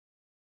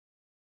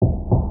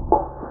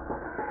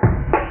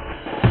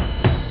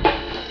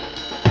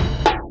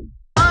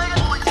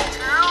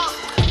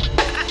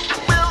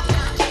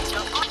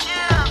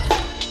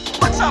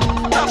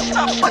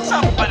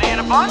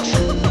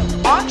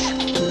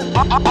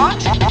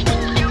What?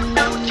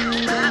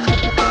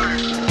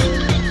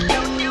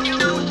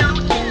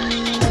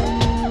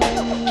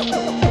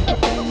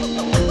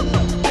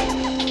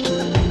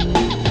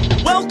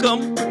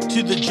 Welcome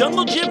to the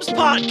Jungle Gyms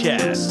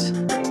podcast.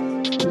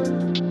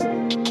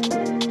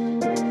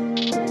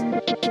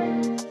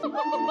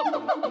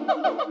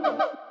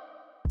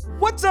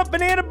 What's up,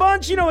 Banana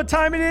Bunch? You know what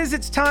time it is.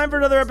 It's time for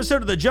another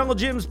episode of the Jungle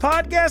Gyms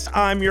podcast.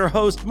 I'm your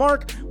host,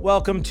 Mark.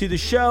 Welcome to the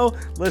show.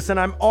 Listen,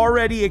 I'm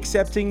already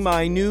accepting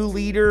my new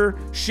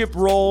leadership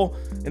role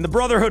in the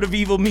Brotherhood of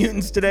Evil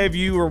Mutants today, if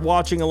you are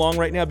watching along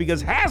right now,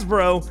 because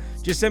Hasbro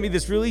just sent me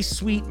this really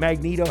sweet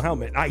Magneto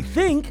helmet. I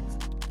think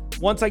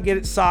once I get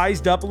it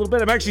sized up a little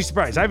bit, I'm actually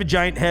surprised. I have a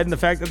giant head, and the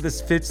fact that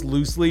this fits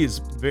loosely is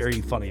very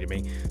funny to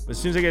me. But as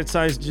soon as I get it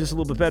sized just a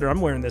little bit better,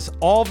 I'm wearing this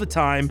all the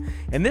time.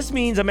 And this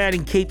means I'm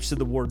adding capes to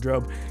the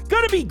wardrobe.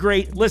 Gonna be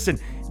great. Listen,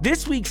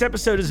 this week's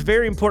episode is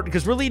very important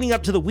because we're leading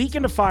up to the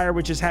Weekend of Fire,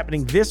 which is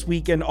happening this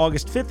weekend,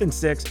 August 5th and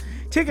 6th.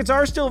 Tickets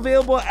are still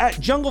available at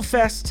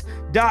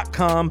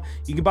junglefest.com.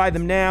 You can buy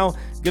them now.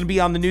 Going to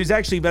be on the news.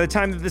 Actually, by the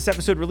time that this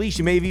episode released,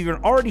 you may have even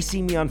already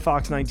seen me on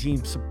Fox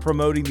 19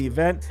 promoting the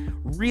event.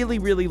 Really,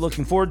 really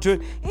looking forward to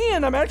it.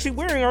 And I'm actually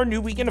wearing our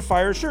new Weekend of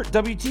Fire shirt.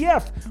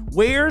 WTF?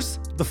 Where's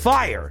the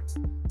fire?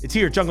 It's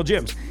here at Jungle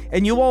Gyms.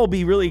 And you all will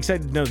be really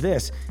excited to know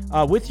this.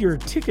 With your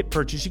ticket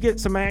purchase, you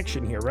get some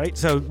action here, right?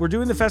 So we're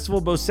doing the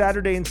festival both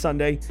Saturday and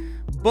Sunday.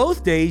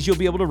 Both days, you'll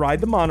be able to ride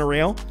the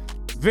monorail.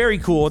 Very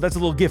cool. That's a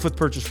little gift with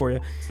purchase for you.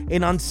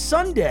 And on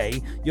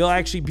Sunday, you'll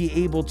actually be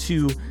able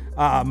to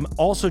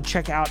also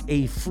check out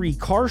a free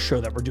car show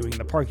that we're doing in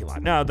the parking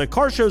lot. Now, the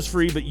car show's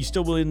free, but you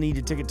still will need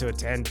a ticket to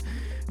attend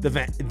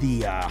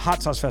the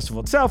Hot Sauce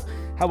Festival itself.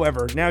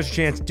 However, now's your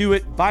chance. Do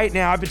it. Buy it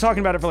now. I've been talking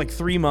about it for like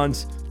 3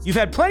 months. You've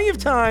had plenty of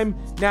time.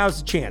 Now's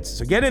the chance.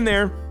 So get in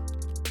there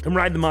and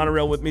ride the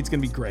monorail with me. It's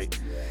going to be great.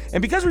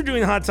 And because we're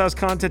doing hot sauce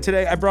content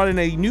today, I brought in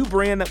a new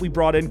brand that we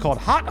brought in called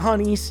Hot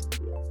Honeyzzz.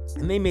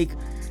 And they make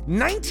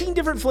 19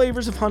 different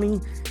flavors of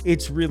honey.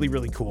 It's really,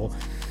 really cool.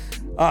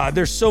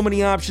 There's so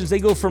many options. They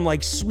go from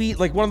like sweet,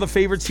 like one of the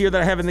favorites here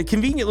that I have in the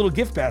convenient little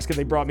gift basket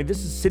they brought me.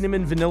 This is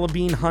cinnamon vanilla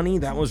bean honey.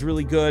 That was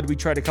really good. We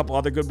tried a couple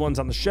other good ones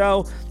on the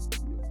show.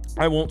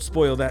 I won't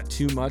spoil that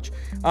too much.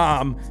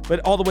 But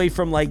all the way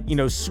from like,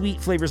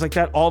 sweet flavors like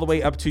that, all the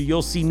way up to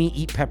you'll see me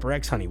eat Pepper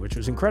X honey, which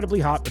was incredibly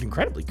hot, but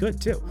incredibly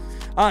good too.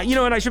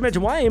 And I should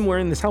mention why I am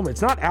wearing this helmet.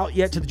 It's not out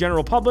yet to the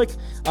general public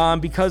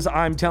because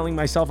I'm telling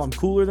myself I'm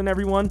cooler than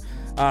everyone.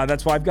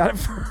 That's why I've got it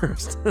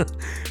first.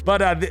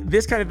 But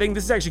this kind of thing,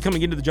 this is actually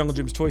coming into the Jungle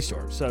Gyms toy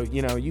store. So,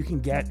 you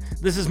can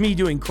this is me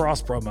doing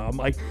cross promo. I'm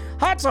like,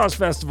 Hot Sauce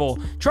Festival,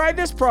 try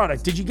this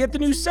product. Did you get the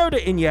new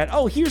soda in yet?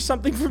 Oh, here's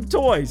something from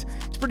toys.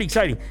 It's pretty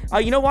exciting.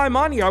 You know why I'm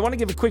on here? I want to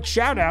give a quick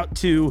shout out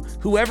to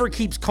whoever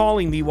keeps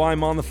calling me while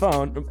I'm on the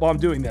phone while I'm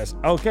doing this.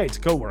 Okay, it's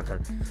a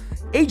coworker.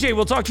 AJ,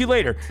 we'll talk to you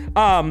later.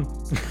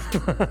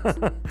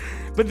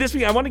 But this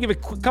week, I want to give a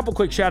couple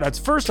quick shout outs.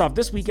 First off,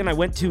 this weekend, I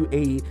went to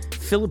a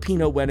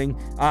Filipino wedding.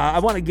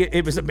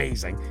 It was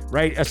amazing,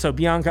 right? So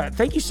Bianca,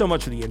 thank you so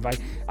much for the invite.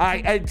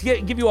 I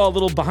give you all a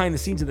little behind the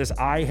scenes of this.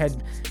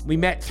 We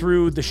met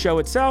through the show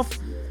itself.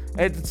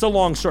 It's a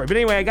long story. But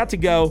anyway, I got to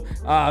go.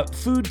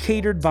 Food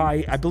catered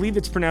by, I believe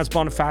it's pronounced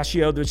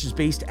Bonifacio, which is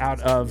based out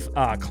of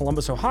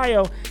Columbus,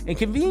 Ohio. And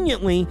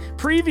conveniently,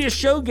 previous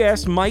show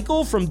guest,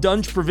 Michael from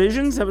Dunge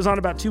Provisions, that was on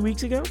about 2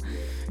 weeks ago.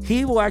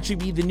 He will actually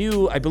be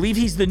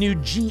he's the new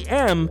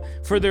GM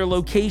for their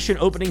location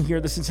opening here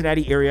in the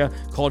Cincinnati area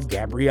called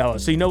Gabriella.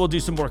 So we'll do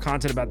some more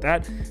content about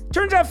that.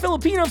 Turns out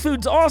Filipino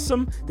food's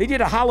awesome. They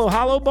did a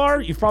halo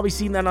bar. You've probably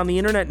seen that on the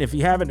internet. And if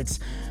you haven't, it's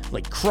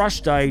like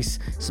crushed ice,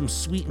 some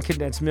sweetened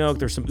condensed milk.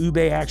 There's some ube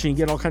action. You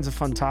get all kinds of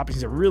fun toppings.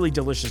 It's a really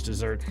delicious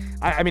dessert.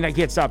 I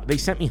can't stop. They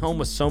sent me home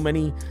with so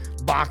many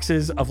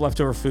boxes of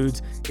leftover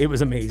foods. It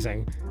was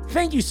amazing.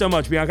 Thank you so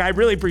much, Bianca. I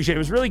really appreciate it. It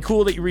was really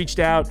cool that you reached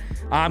out.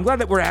 I'm glad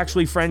that we're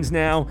actually friends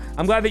now.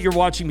 I'm glad that you're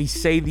watching me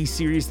say these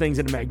serious things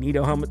in a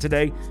Magneto helmet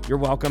today. You're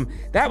welcome.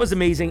 That was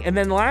amazing. And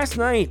then last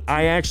night,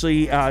 I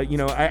actually,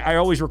 I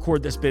always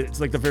record this bit. It's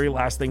like the very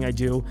last thing I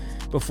do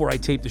before I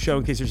tape the show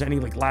in case there's any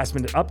like last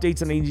minute updates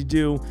that I need to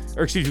do,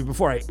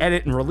 before I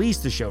edit and release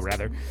the show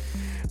rather.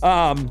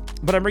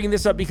 But I'm bringing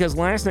this up because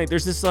last night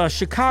there's this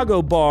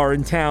Chicago bar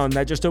in town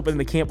that just opened in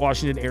the Camp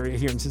Washington area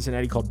here in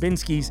Cincinnati called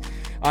Binski's.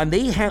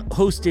 They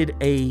hosted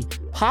a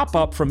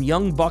pop-up from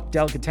Young Buck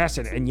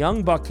Delicatessen, and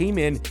Young Buck came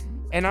in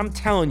and I'm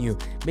telling you,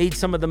 made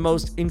some of the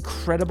most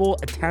incredible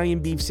Italian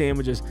beef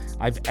sandwiches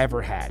I've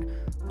ever had.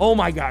 Oh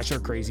my gosh, they're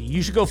crazy.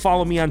 You should go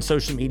follow me on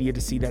social media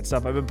to see that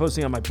stuff. I've been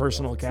posting on my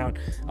personal account,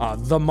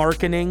 The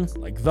Marketing,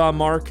 like The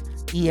Mark,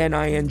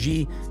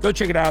 E-N-I-N-G. Go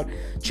check it out.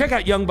 Check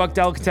out Young Buck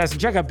Delicatessen.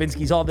 Check out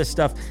Binski's, all this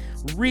stuff.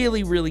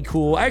 Really, really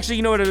cool. Actually,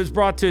 you know what? It was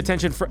brought to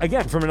attention,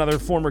 from another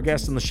former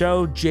guest on the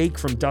show, Jake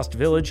from Dust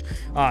Village.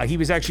 He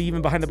was actually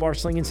even behind the bar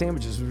slinging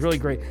sandwiches. It was really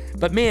great.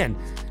 But man,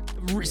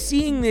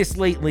 seeing this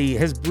lately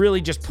has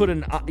really just put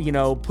it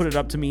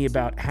up to me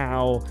about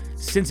how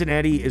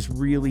Cincinnati is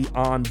really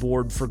on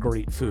board for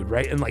great food,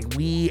 right? And like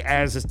we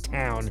as a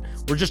town,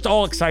 we're just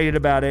all excited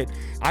about it.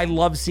 I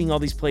love seeing all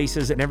these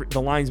places and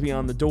the lines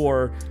beyond the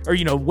door, or,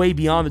 way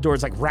beyond the door.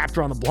 It's like wrapped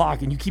around the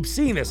block, and you keep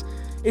seeing this.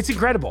 It's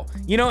incredible,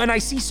 and I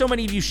see so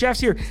many of you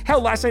chefs here.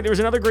 Hell, last night there was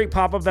another great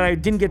pop-up that I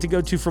didn't get to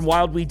go to from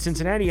Wild Weed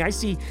Cincinnati. I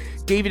see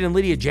David and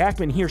Lydia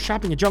Jackman here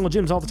shopping at Jungle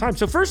Jim's all the time.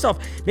 So first off,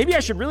 maybe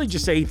I should really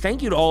just say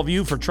thank you to all of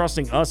you for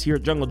trusting us here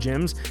at Jungle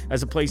Jim's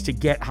as a place to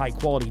get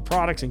high-quality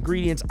products,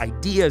 ingredients,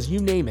 ideas, you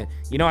name it.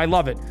 I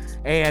love it.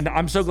 And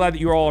I'm so glad that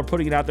you all are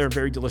putting it out there in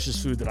very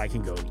delicious food that I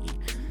can go and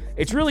eat.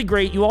 It's really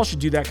great. You all should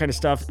do that kind of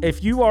stuff.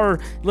 If you are,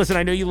 listen,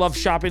 I know you love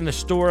shopping in the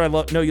store. I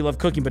know you love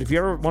cooking, but if you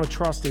ever want to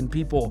trust in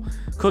people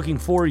cooking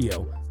for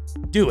you,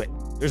 do it.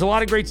 There's a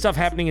lot of great stuff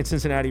happening in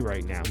Cincinnati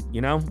right now,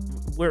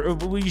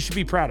 you should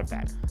be proud of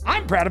that.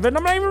 I'm proud of it, and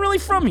I'm not even really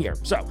from here.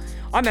 So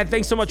on that,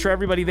 thanks so much for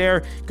everybody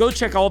there. Go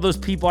check all those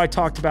people I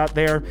talked about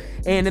there.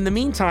 And in the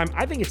meantime,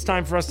 I think it's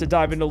time for us to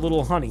dive into a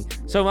little honey.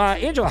 So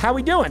Angela, how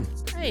we doing?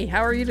 Hey,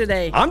 how are you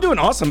today? I'm doing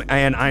awesome,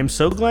 and I'm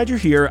so glad you're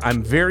here.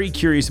 I'm very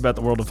curious about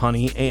the world of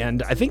honey,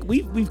 and I think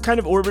we've kind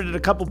of orbited a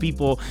couple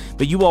people,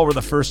 but you all were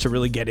the first to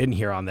really get in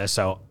here on this,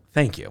 so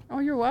thank you. Oh,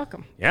 you're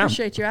welcome. Yeah.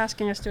 Appreciate you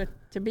asking us to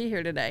be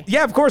here today.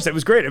 Yeah, of course. It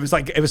was great. It was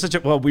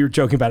we were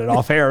joking about it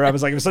off air. I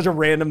was like, it was such a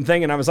random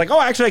thing. And I was like, oh,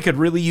 actually, I could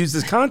really use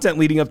this content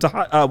leading up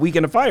to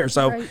Weekend of Fire.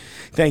 So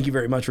Thank you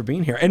very much for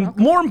being here. And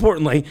more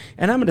importantly,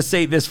 and I'm going to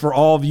say this for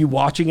all of you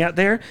watching out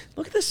there,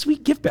 look at this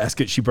sweet gift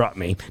basket she brought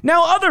me.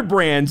 Now, other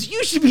brands,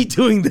 you should be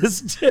doing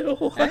this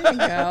too. There you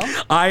go.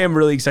 I am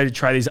really excited to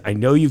try these. I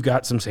know you've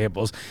got some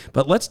samples,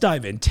 but let's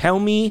dive in. Tell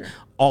me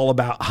all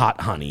about Hot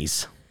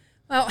Honeyzzz.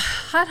 Well,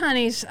 Hot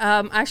Honeyzzz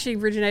actually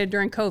originated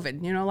during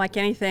COVID. Like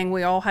anything,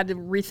 we all had to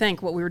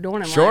rethink what we were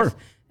doing in life.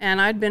 And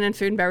I'd been in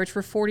food and beverage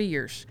for 40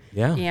 years.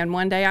 Yeah. And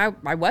one day I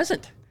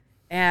wasn't.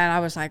 And I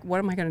was like, what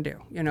am I going to do?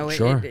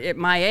 At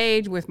my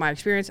age, with my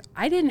experience,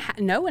 I didn't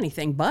know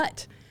anything,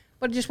 but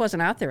it just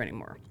wasn't out there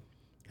anymore.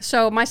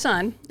 So my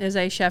son is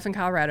a chef in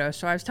Colorado.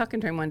 So I was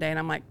talking to him one day, and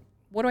I'm like,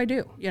 what do I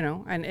do?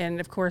 And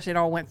of course it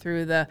all went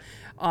through the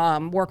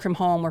work from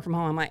home.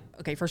 I'm like,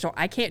 okay, first of all,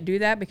 I can't do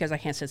that because I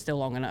can't sit still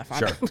long enough.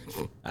 Sure.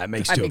 That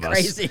makes two of us. I'd be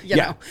crazy, you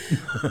know.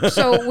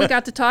 So we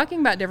got to talking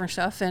about different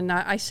stuff, and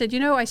I said,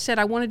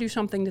 I want to do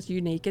something that's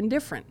unique and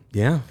different.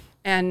 Yeah.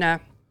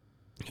 And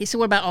he said,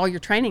 what about all your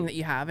training that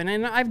you have?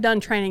 And I've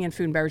done training in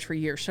food and beverage for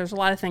years, so there's a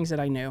lot of things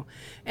that I knew.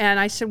 And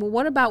I said, well,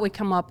 what about we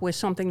come up with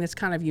something that's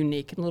kind of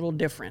unique and a little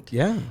different?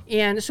 Yeah.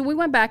 And so we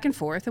went back and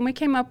forth, and we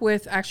came up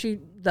with,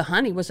 actually, the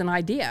honey was an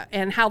idea.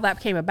 And how that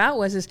came about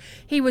was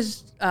he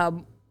was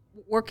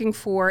working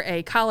for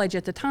a college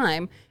at the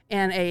time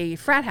and a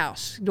frat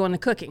house doing the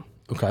cooking.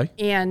 Okay.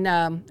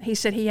 And he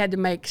said he had to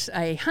make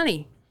a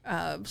honey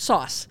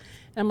sauce.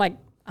 And I'm like,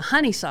 a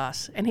honey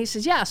sauce? And he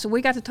says, yeah. So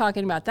we got to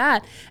talking about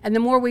that. And the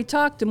more we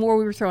talked, the more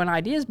we were throwing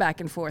ideas back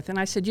and forth. And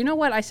I said, you know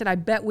what? I said, I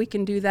bet we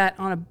can do that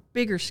on a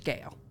bigger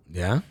scale.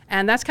 Yeah.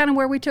 And that's kind of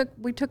where we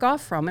took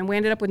off from. And we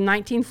ended up with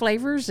 19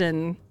 flavors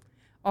and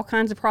all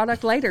kinds of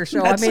product later.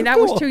 So, that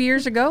was 2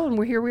 years ago,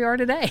 and here we are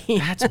today.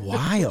 That's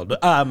wild.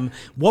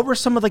 What were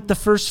some of the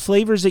first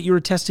flavors that you were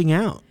testing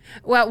out?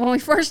 Well, when we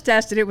first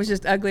tested, it was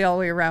just ugly all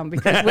the way around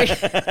because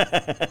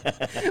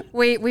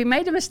we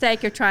made a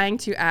mistake of trying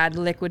to add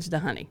liquids to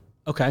honey.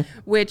 Okay.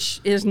 Which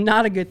is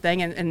not a good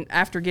thing. And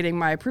after getting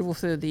my approval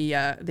through the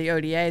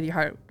ODA,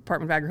 the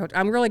Department of Agriculture,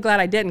 I'm really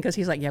glad I didn't, because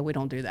he's like, yeah, we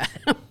don't do that.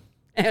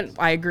 And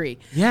I agree.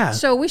 Yeah.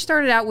 So we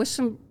started out with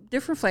some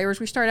different flavors.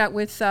 We started out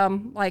with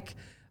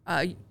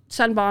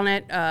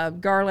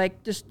sunbonnet,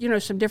 garlic, just,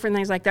 some different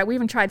things like that. We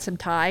even tried some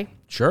Thai.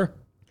 Sure.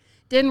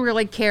 Didn't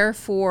really care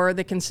for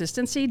the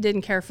consistency,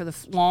 didn't care for the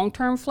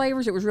long-term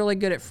flavors. It was really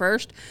good at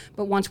first,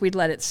 but once we'd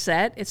let it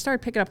set, it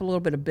started picking up a little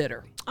bit of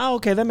bitter. Oh,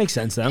 okay, that makes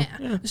sense then.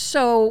 Yeah.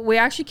 So we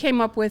actually came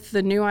up with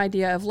the new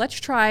idea of let's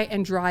try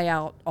and dry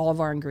out all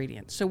of our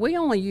ingredients. So we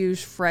only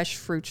use fresh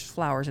fruits,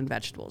 flowers, and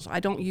vegetables. I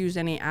don't use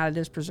any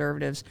additives,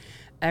 preservatives,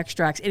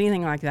 extracts,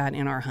 anything like that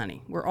in our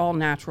honey. We're all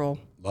natural.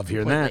 Love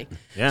hearing that.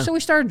 Yeah. So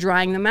we started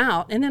drying them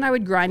out, and then I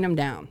would grind them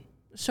down.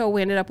 So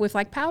we ended up with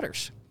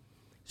powders.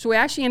 So we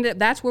actually ended up,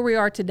 that's where we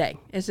are today,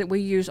 is that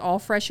we use all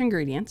fresh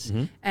ingredients,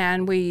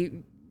 and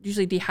we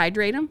usually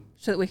dehydrate them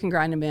so that we can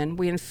grind them in.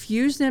 We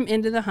infuse them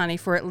into the honey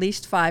for at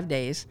least 5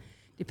 days,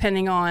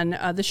 depending on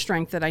the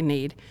strength that I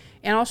need.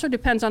 And also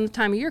depends on the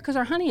time of year, because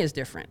our honey is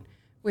different.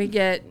 You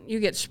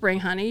get spring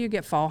honey, you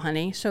get fall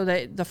honey. So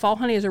the fall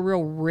honey is a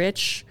real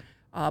rich,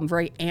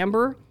 very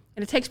amber,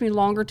 and it takes me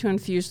longer to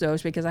infuse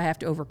those because I have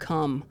to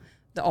overcome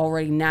the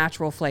already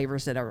natural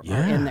flavors that are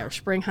in there.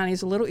 Spring honey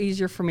is a little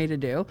easier for me to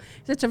do.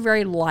 It's a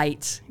very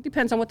light, it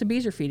depends on what the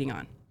bees are feeding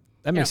on.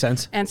 That makes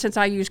sense. And since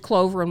I use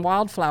clover and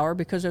wildflower,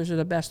 because those are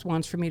the best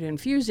ones for me to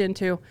infuse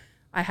into,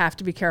 I have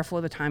to be careful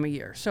of the time of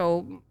year.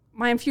 So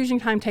my infusing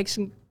time takes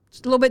It's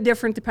a little bit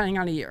different depending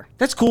on the year.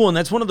 That's cool. And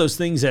that's one of those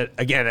things that,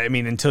 again, I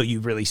mean, until you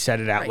really said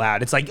it out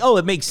loud, it's like, oh,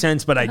 it makes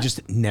sense, but I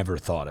just never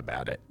thought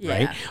about it.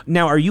 Yeah. Right.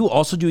 Now, are you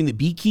also doing the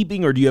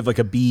beekeeping, or do you have like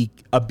a bee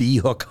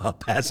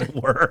hookup, as it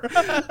were?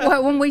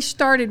 Well, when we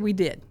started, we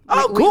did.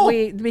 Oh,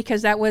 cool.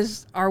 Because that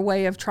was our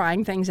way of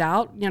trying things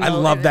out. I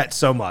love that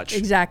so much.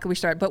 Exactly. We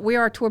started. But we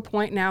are to a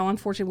point now,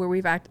 unfortunately, where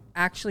we've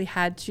actually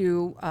had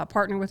to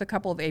partner with a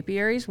couple of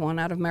apiaries, one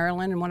out of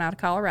Maryland and one out of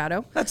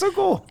Colorado. That's so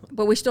cool.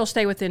 But we still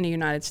stay within the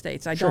United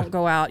States. I don't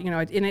go out,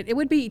 and it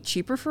would be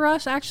cheaper for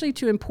us actually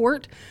to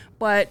import.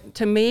 But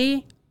to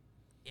me,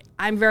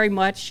 I'm very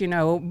much,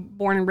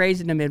 born and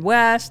raised in the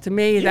Midwest. To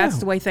me, that's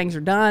the way things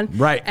are done.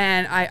 Right.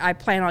 And I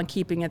plan on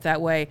keeping it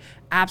that way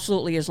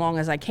absolutely as long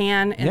as I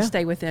can and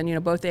stay within,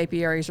 both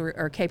apiaries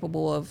are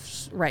capable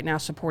of right now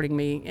supporting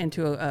me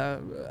into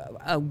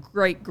a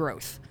great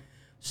growth.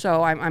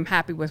 So I'm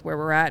happy with where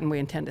we're at, and we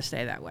intend to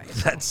stay that way.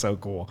 That's so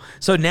cool.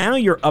 So now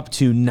you're up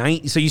to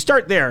 9. So you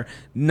start there,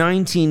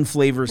 19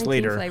 flavors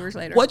later.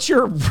 What's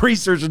your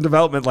research and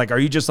development like? Are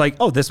you just like,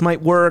 oh, this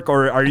might work?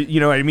 Or are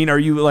you, what I mean? Are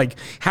you like,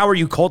 how are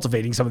you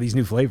cultivating some of these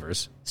new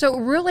flavors? So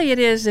really it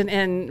is,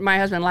 and my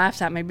husband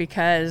laughs at me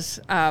because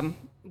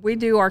we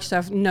do our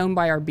stuff known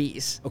by our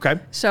bees. Okay.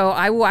 So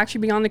I will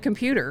actually be on the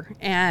computer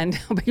and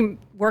I'll be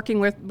working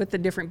with the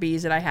different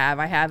bees that I have.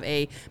 I have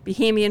a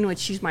Bohemian, which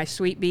she's my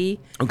sweet bee.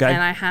 Okay. And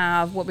I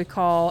have what we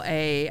call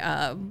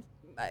a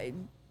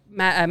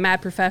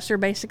mad professor,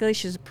 basically.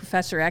 She's a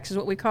Professor X is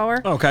what we call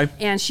her. Okay.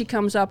 And she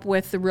comes up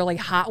with the really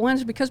hot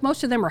ones because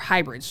most of them are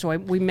hybrids. So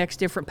we mix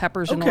different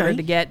peppers in order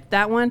to get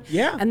that one.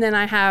 Yeah. And then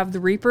I have the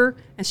Reaper,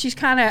 and she's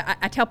kind of,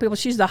 I tell people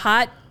she's the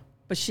hot,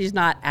 but she's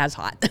not as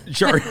hot.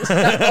 Sure.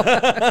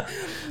 But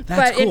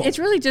cool. it's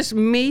really just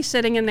me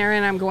sitting in there,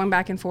 and I'm going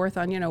back and forth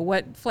on,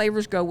 what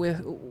flavors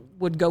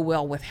would go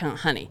well with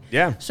honey.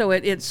 Yeah. So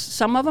it's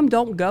some of them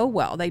don't go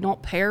well. They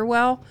don't pair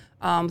well.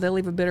 They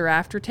leave a bitter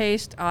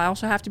aftertaste. I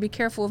also have to be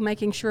careful of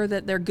making sure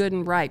that they're good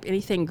and ripe.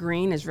 Anything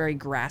green is very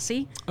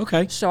grassy.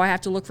 Okay. So I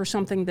have to look for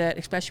something that,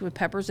 especially with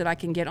peppers, that I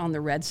can get on the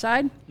red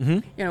side.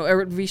 Mm-hmm.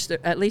 Or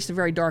at least a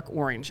very dark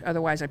orange.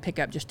 Otherwise, I pick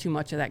up just too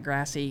much of that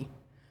grassy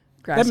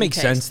that makes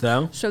taste. sense,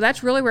 though. So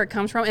that's really where it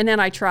comes from. And then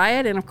I try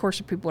it, and of course,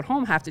 the people at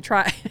home have to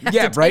try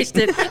it. Taste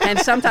it. And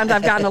sometimes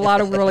I've gotten a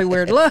lot of really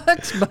weird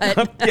looks,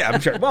 but... Yeah, I'm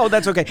sure. Well,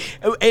 that's okay.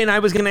 And I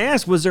was going to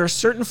ask, was there a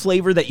certain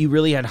flavor that you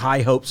really had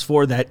high hopes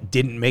for that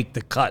didn't make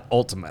the cut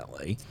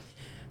ultimately?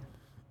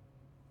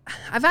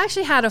 I've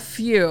actually had a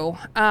few,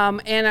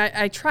 and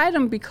I tried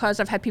them because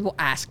I've had people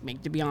ask me,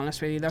 to be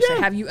honest with you. They'll say,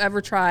 have you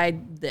ever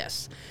tried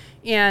this?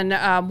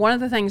 And one of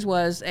the things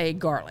was a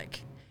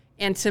garlic.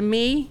 And to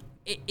me...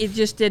 It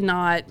just did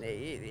not,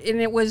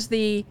 and it was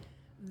the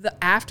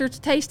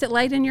aftertaste it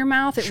laid in your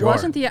mouth. It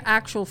wasn't the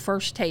actual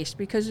first taste,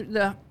 because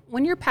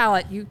when your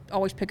palate, you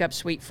always pick up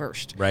sweet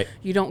first. Right.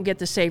 You don't get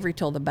the savory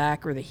till the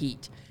back or the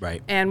heat.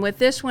 Right. And with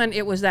this one,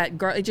 it was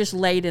that it just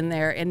laid in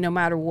there, and no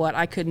matter what,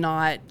 I could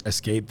not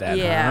escape that.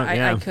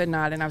 I could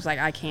not, and I was like,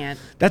 I can't.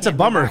 That's a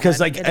bummer, because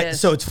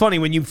so it's funny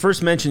when you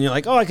first mentioned, you're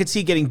like, oh, I could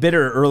see it getting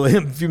bitter early.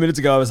 A few minutes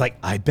ago, I was like,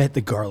 I bet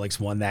the garlic's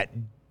one that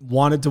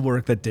wanted to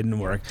work that didn't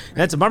work. And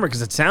that's a bummer,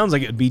 because it sounds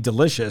like it would be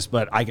delicious,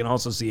 but I can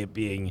also see it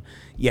being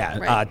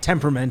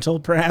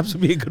temperamental, perhaps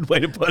would be a good way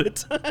to put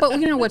it. But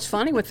what's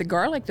funny with the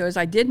garlic, though, is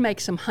I did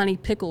make some honey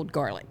pickled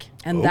garlic,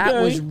 and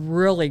that was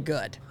really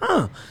good.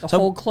 Huh.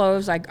 Whole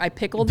cloves, I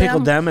pickled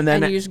them and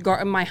then used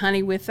my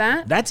honey with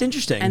that. That's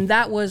interesting. And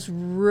that was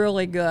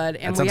really good.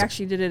 And we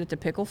actually did it at the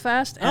Pickle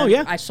Fest. And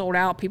I sold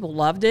out. People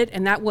loved it,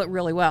 and that went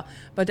really well.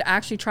 But to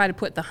actually try to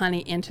put the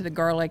honey into the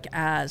garlic,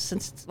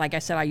 since, like I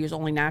said, I use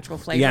only natural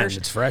flavors. Yeah, and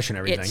it's fresh and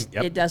everything.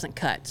 It doesn't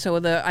cut. So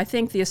I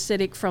think the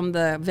acidic from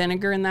the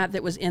vinegar and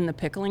that was in the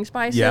pickling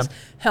spices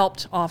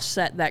helped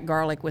offset that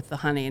garlic with the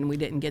honey, and we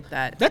didn't get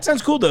that. That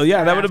sounds cool, though.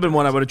 Yeah, that would have been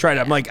one I would have tried.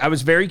 I'm like, I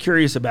was very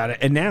curious about it.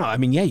 And now, I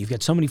mean, you've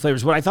got so many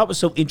flavors. What I thought was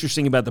so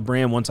interesting about the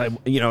brand, once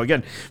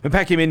again, when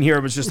Pat came in here,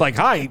 it was just like,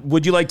 hi,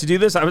 would you like to do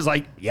this? I was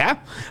like, yeah.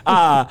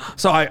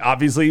 So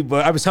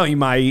I was telling you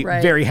my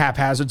very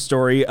haphazard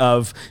story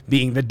of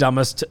being the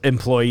dumbest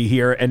employee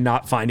here and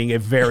not finding a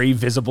very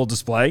visible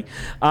display.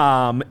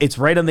 It's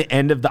right on the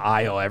end of the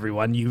aisle,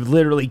 everyone. You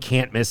literally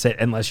can't miss it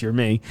unless you're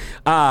me.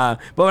 But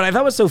what I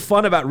thought was so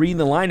fun about reading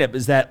the lineup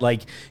is that,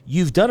 like,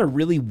 you've done a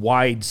really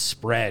wide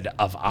spread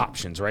of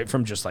options, right?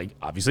 From just, like,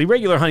 obviously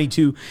regular honey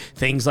to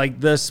things like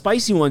the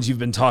spicy ones you've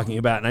been talking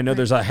about. And I know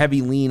there's a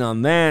heavy lean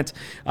on that.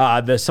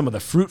 Some of the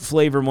fruit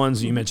flavor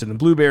ones, you mentioned the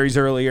blueberries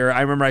earlier.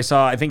 I remember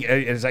I think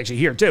it's actually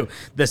here too,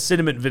 the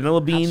cinnamon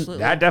vanilla bean. Absolutely.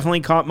 That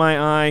definitely caught my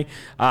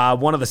eye.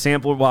 One of the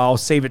sampler, well, I'll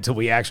save it till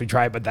we actually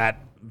try it, but that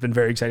been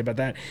very excited about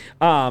that.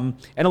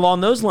 And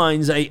along those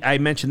lines, I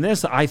mentioned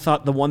this. I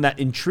thought the one that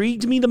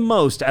intrigued me the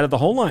most out of the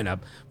whole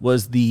lineup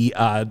was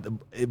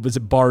it was a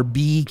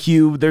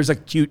barbecue. There's a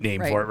cute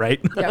name for it,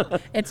 right?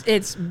 Yep.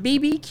 It's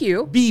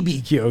BBQ.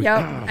 BBQ. Yep.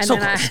 And so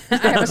then I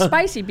have a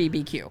spicy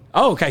BBQ.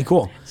 Oh, okay,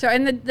 cool. So,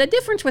 and the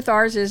difference with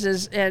ours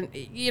is and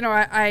you know,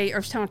 I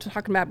was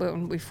talking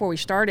about before we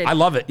started. I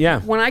love it. Yeah.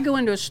 When I go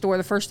into a store,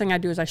 the first thing I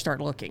do is I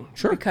start looking.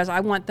 Sure. Because I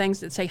want things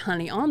that say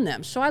honey on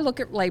them. So I look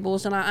at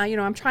labels, and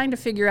I'm trying to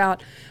figure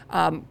out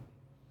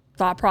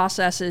thought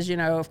processes. You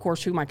know, of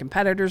course, who my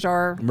competitors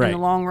are in the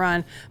long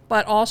run,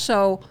 but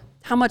also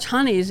how much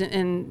honey is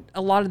in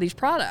a lot of these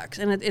products.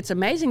 And it's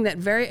amazing that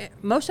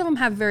most of them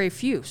have very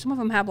few. Some of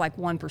them have like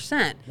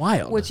 1%.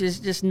 Wild. Which is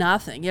just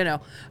nothing, you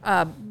know.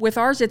 With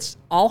ours, it's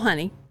all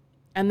honey,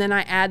 and then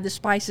I add the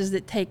spices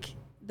that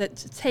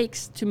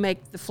takes to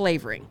make the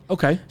flavoring.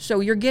 Okay. So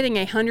you're getting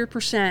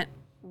 100%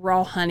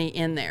 raw honey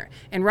in there.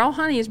 And raw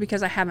honey is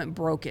because I haven't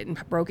broke it.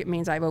 And broke it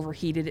means I've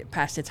overheated it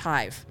past its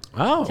hive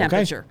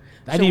temperature. Okay.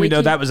 I didn't even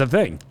know that was a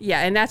thing.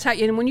 Yeah, and that's how.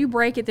 And when you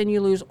break it, then you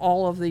lose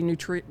all of the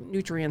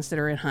nutrients that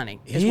are in honey.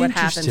 Is what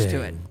happens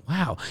to it.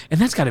 Wow, and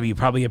that's got to be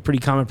probably a pretty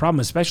common problem,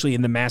 especially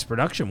in the mass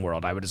production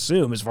world. I would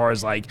assume, as far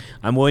as like,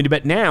 I'm willing to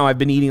bet now, I've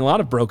been eating a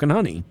lot of broken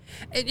honey.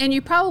 And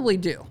you probably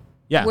do.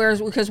 Yeah.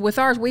 Whereas, because with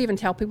ours, we even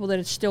tell people that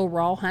it's still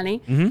raw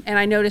honey. Mm-hmm. And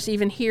I notice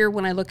even here,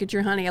 when I look at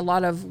your honey, a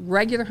lot of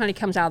regular honey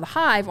comes out of the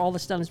hive. All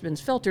that's done has been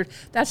filtered.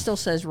 That still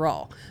says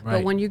raw. Right.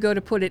 But when you go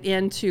to put it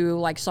into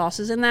like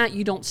sauces and that,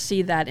 you don't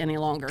see that any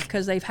longer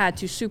because they've had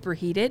to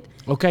superheat it.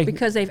 Okay.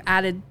 Because they've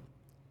added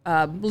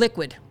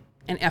liquid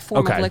and a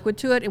form of liquid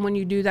to it. And when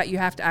you do that, you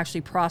have to actually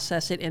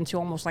process it into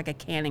almost like a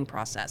canning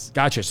process.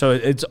 Gotcha. So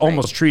it's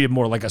almost treated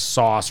more like a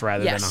sauce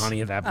rather than a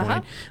honey at that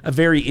point. A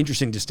very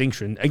interesting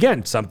distinction.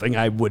 Again, something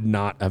I would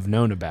not have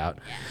known about.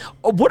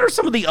 What are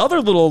some of the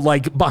other little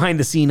like behind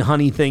the scene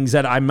honey things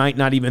that I might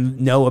not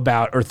even know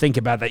about or think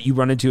about that you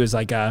run into as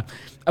like I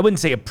wouldn't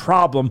say a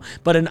problem,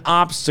 but an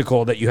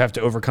obstacle that you have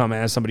to overcome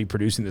as somebody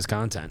producing this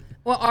content?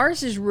 Well,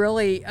 ours is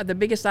really the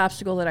biggest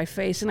obstacle that I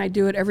face, and I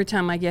do it every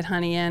time I get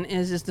honey in,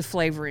 is the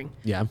flavoring.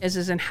 Yeah.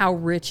 Is in how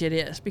rich it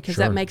is, because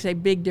that makes a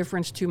big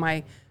difference to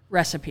my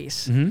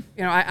recipes. Mm-hmm.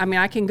 You know, I mean,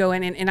 I can go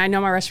in and I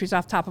know my recipes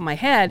off the top of my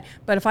head,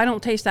 but if I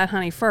don't taste that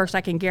honey first,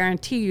 I can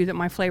guarantee you that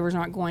my flavors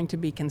aren't going to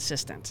be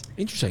consistent.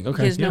 Interesting.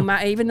 Okay. Because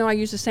even though I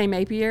use the same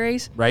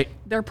apiaries,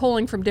 they're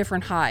pulling from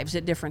different hives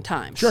at different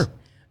times. Sure.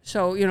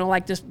 So, you know,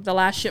 like the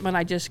last shipment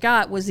I just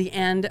got was the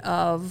end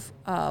of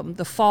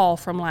the fall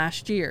from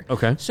last year.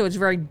 Okay. So it's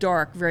very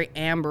dark, very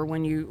amber.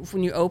 When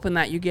you open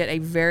that, you get a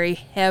very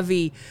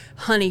heavy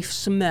honey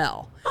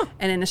smell. Huh.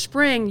 And in the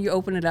spring, you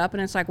open it up,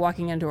 and it's like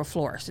walking into a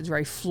florist. It's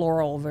very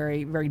floral,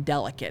 very, very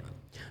delicate.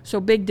 So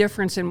big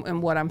difference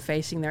in what I'm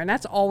facing there. And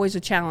that's always a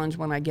challenge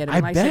when I get it.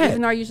 And I say,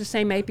 even though I use the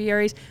same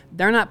apiaries,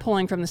 they're not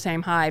pulling from the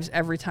same hives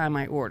every time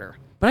I order.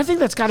 But I think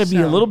that's got to be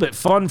a little bit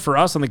fun for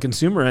us on the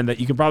consumer end, that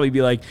you can probably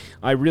be like,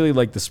 I really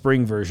like the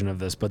spring version of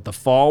this, but the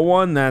fall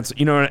one, that's,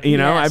 you know, yes.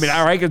 I mean,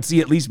 I could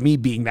see at least me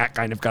being that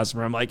kind of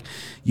customer. I'm like,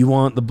 you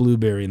want the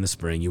blueberry in the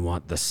spring, you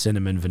want the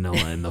cinnamon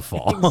vanilla in the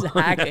fall.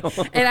 Exactly.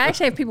 You know? And I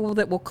actually have people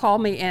that will call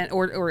me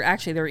or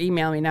actually they're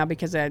emailing me now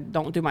because I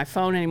don't do my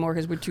phone anymore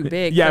because we're too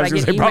big. Yeah, but I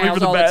get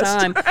emails all the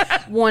time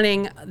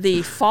wanting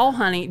the fall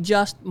honey,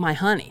 just my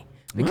honey,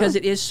 because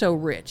it is so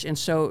rich and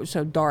so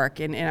dark.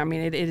 And I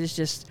mean, it is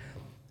just...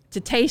 To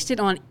taste it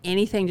on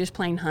anything, just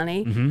plain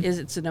honey,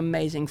 it's an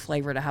amazing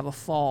flavor to have a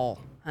fall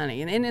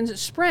honey. And in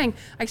spring,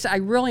 like I said, I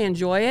really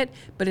enjoy it,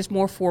 but it's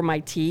more for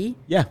my tea.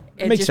 Yeah,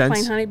 it makes sense. Just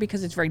plain honey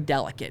because it's very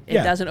delicate.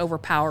 It doesn't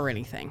overpower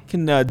anything.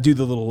 Can do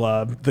the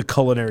little the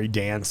culinary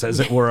dance, as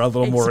it were, a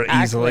little more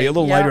easily, a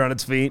little lighter on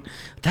its feet.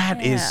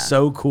 That is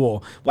so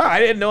cool. Wow,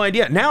 I had no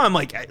idea. Now I'm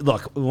like,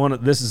 look,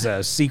 this is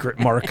a secret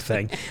Mark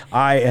thing.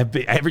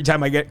 Every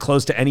time I get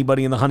close to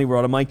anybody in the honey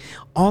world, I'm like,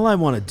 all I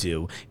want to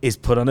do is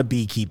put on a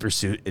beekeeper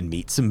suit and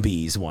meet some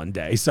bees one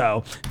day.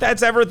 So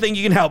that's everything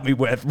you can help me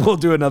with. We'll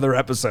do another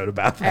episode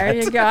about that.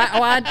 There you go.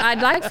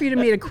 I'd like for you to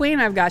meet a queen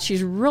I've got.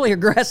 She's really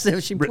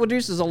aggressive. She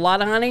produces a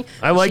lot of honey.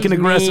 I like an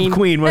aggressive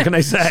queen. What can I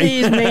say?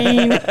 She's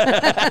mean.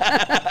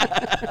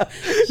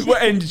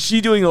 And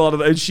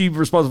is she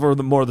responsible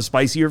for more of the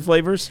spicier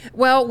flavors?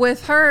 Well,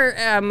 with her,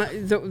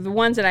 the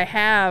ones that I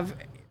have,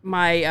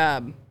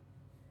 my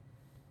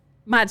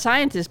mad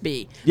scientist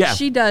bee. Yeah.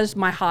 She does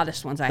my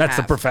hottest ones I have. That's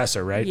the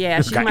professor, right?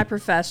 Yeah, she's my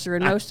professor,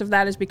 and most of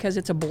that is because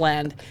it's a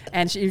blend.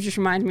 And it just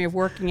reminds me of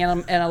working in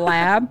a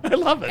lab. I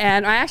love it.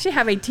 And I actually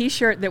have a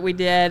T-shirt that we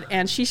did,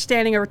 and she's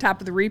standing over top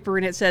of the Reaper,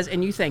 and it says,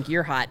 "And you think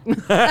you're hot." So,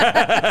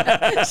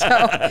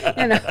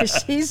 you know,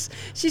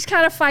 she's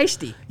kind of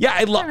feisty. Yeah,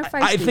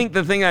 I think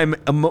the thing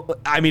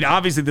I mean,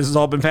 obviously this has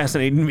all been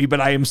fascinating to me,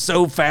 but I am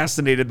so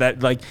fascinated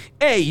that, like,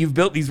 you've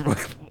built these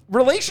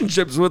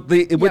relationships with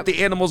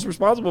the animals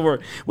responsible for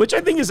it, which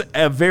I think is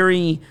a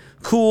very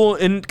cool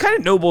and kind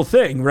of noble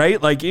thing,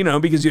 right? Like,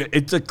 because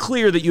it's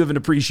clear that you have an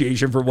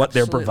appreciation for what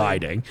they're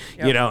providing,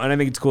 and I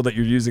think it's cool that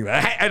you're using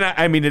that. And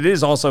I mean, it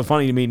is also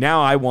funny to me.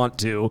 Now I want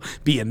to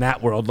be in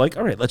that world. Like,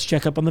 all right, let's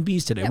check up on the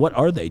bees today. What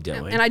are they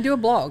doing? And I do a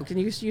blog, and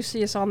you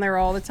see us on there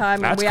all the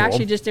time. That's we cool.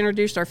 actually just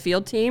introduced our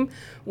field team,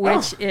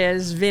 which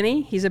is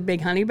Vinny. He's a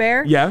big honey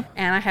bear. Yeah.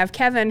 And I have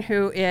Kevin,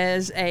 who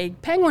is a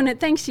penguin that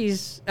thinks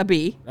he's a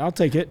bee. I'll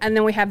take it. And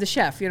then we have the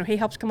chef. He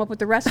helps come up with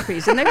the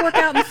recipes, and they work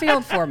out in the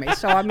field for me.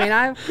 So I mean,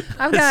 I've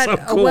got so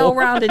cool. a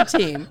well-rounded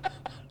team.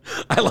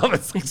 I love it.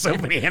 It's like so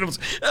many animals.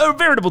 A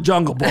veritable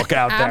jungle book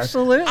out there.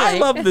 Absolutely. I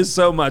love this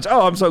so much.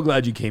 Oh, I'm so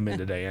glad you came in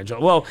today,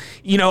 Angela. Well,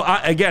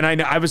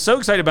 I was so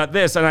excited about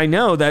this, and I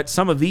know that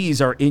some of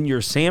these are in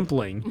your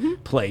sampling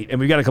plate, and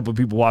we've got a couple of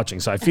people watching,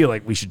 so I feel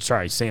like we should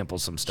try sample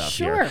some stuff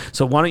here.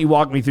 So why don't you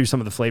walk me through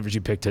some of the flavors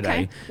you picked today?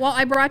 Okay. Well,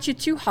 I brought you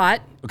 2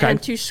 hot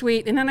and 2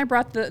 sweet, and then I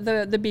brought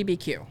the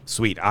BBQ.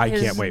 Sweet. I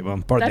can't wait.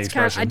 Well, pardon the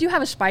expression. I do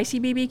have a spicy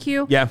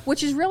BBQ,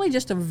 which is really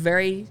just a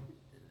very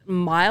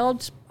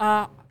mild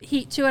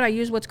heat to it. I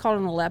use what's called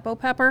an Aleppo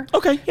pepper.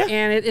 Okay, yeah.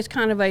 And it's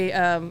kind of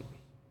a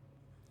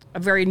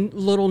very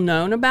little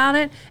known about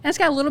it. And it's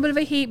got a little bit of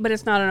a heat, but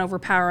it's not an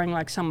overpowering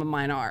like some of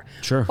mine are.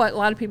 Sure. But a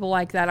lot of people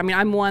like that. I mean,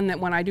 I'm one that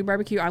when I do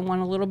barbecue, I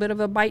want a little bit of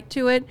a bite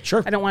to it.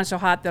 Sure. I don't want it so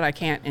hot that I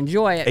can't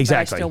enjoy it.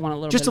 Exactly. But I still want a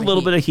little just bit of a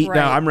little bit of heat. Right.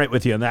 No, I'm right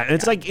with you on that. And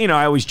it's like,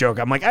 I always joke.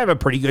 I'm like, I have a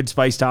pretty good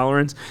spice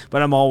tolerance,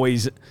 but I'm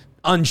always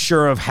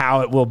unsure of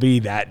how it will be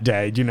that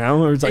day,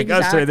 or it's like,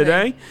 say the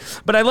day.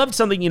 But I loved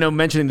something,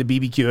 mentioning the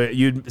BBQ.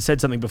 You said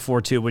something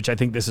before too, which I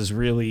think this is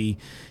really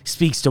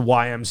speaks to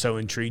why I'm so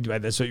intrigued by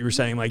this. So you were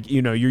saying like,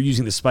 you're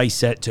using the spice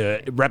set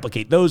to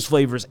replicate those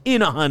flavors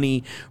in a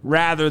honey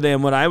rather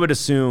than what I would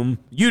assume.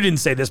 You didn't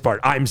say this part.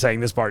 I'm saying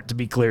this part to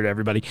be clear to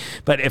everybody.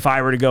 But if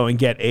I were to go and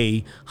get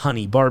a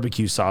honey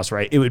barbecue sauce,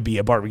 right, it would be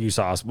a barbecue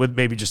sauce with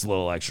maybe just a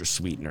little extra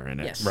sweetener in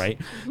it, right?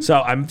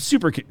 So I'm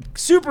super,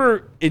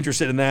 super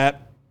interested in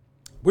that.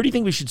 Where do you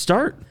think we should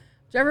start?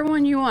 Whichever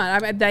one you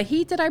want. The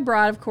heat that I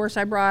brought, of course,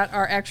 I brought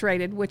our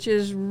X-rated, which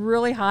is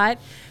really hot.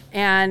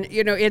 And,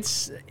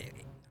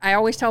 I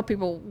always tell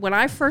people, when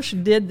I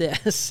first did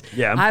this,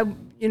 I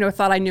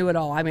thought I knew it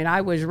all. I mean, I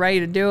was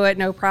ready to do it,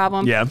 no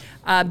problem. Yeah.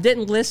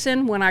 Didn't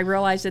listen when I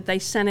realized that they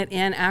sent it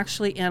in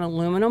actually in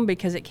aluminum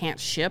because it can't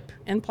ship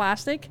in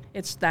plastic.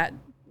 It's that...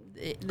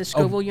 The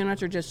Scoville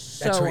units are just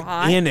so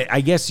hot. And I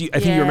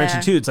think you were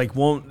mentioning too, it's like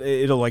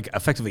it'll like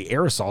effectively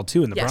aerosol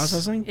too in the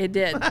processing? It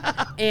did.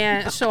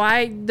 And so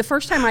the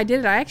first time I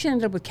did it, I actually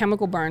ended up with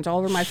chemical burns all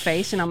over my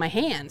face and on my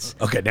hands.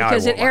 Okay, now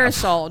because I it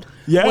aerosoled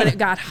when it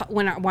got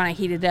when I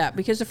heated up.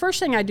 Because the first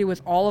thing I do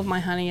with all of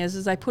my honey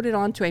is I put it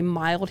onto a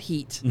mild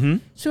heat,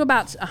 so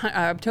about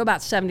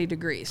 70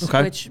 degrees,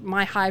 which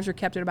my hives are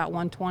kept at about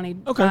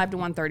 125 to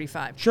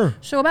 135. Sure.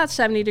 So about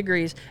 70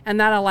 degrees,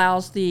 and that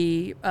allows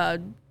the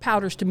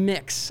powders to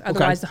mix.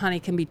 Otherwise, the honey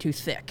can be too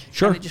thick.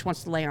 Sure. And it just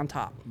wants to lay on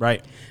top.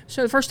 Right.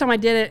 So the first time I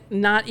did it,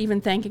 not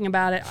even thinking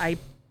about it, I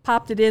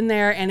popped it in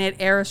there and it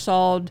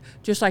aerosoled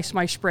just like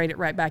somebody sprayed it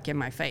right back in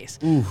my face.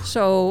 Ooh.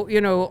 So,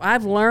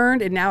 I've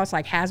learned, and now it's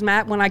like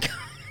hazmat when I go.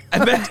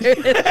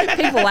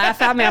 People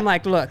laugh at me. I'm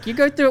like, look, you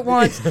go through it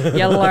once,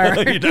 you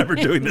learn. You're never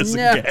doing this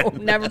again. No,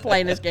 never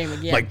playing this game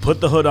again. Like,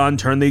 put the hood on,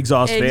 turn the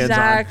exhaust fans on.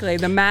 Exactly.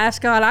 The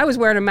mask on. I was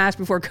wearing a mask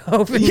before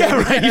COVID. Yeah,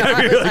 right.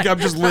 You're like, I'm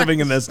just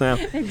living in this now.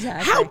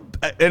 Exactly.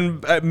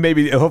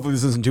 Maybe, hopefully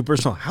this isn't too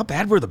personal. How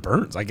bad were the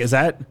burns? Like, is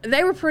that?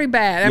 They were pretty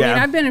bad. I mean,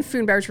 I've been in food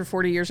and beverage for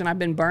 40 years, and I've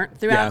been burnt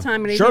throughout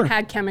time, and even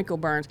had chemical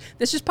burns.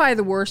 This is probably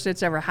the worst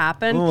that's ever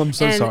happened. Oh, I'm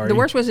so sorry. The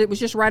worst was it was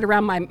just right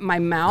around my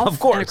mouth. Of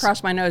course. And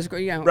across my nose.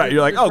 Right.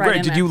 You're like, oh,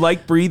 great. Did you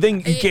like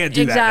breathing? You can't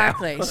do that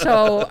now. Exactly.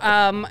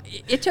 So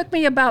it took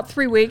me about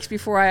 3 weeks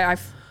before I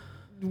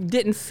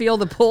didn't feel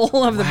the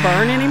pull of the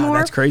burn anymore.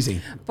 That's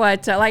crazy.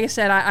 But like I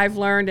said, I've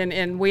learned,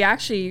 and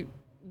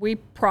we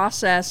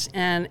process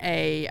in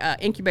a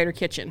incubator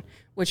kitchen,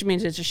 which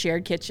means it's a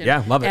shared kitchen.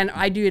 Yeah, love it. And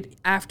I do it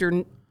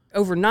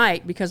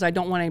overnight because I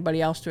don't want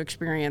anybody else to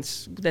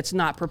experience that's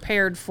not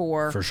prepared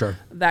for sure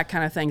that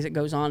kind of things that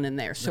goes on in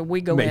there. So we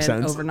go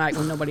overnight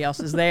when nobody else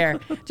is there,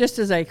 just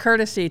as a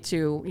courtesy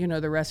to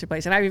the rest of the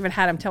place. And I've even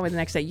had them tell me the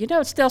next day,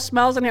 it still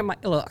smells in here. I'm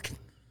like, look.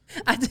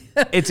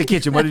 It's a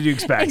kitchen. What did you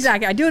expect?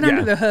 Exactly. I do it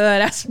under the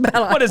hood. I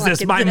smell it. What is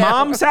this? My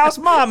mom's house?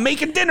 Mom,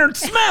 making dinner. It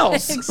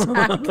smells.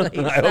 Exactly.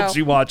 I hope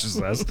she watches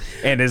this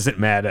and isn't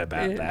mad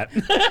about that.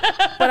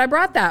 But I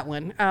brought that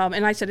one.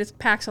 And I said it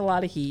packs a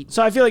lot of heat.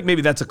 So I feel like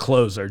maybe that's a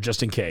closer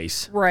just in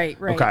case. Right.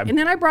 Okay. And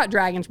then I brought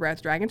Dragon's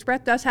Breath. Dragon's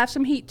Breath does have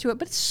some heat to it,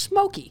 but it's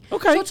smoky.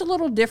 Okay. So it's a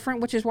little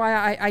different, which is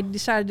why I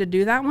decided to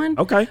do that one.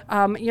 Okay.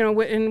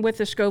 And with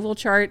the Scoville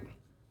chart,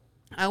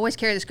 I always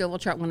carry the Scoville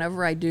chart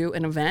whenever I do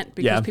an event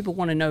because people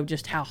want to know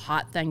just how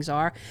hot things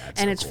are.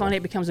 And it's funny,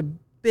 it becomes a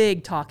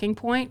big talking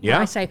point. When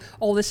I say,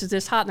 oh, this is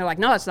this hot. And they're like,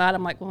 no, it's not.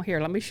 I'm like, well,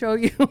 here, let me show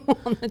you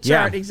on the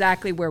chart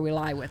exactly where we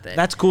lie with it.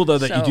 That's cool, though,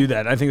 that you do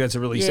that. I think that's a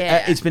really...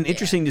 it's been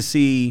interesting to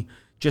see...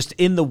 just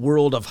in the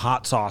world of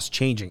hot sauce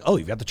changing. Oh,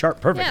 you've got the chart.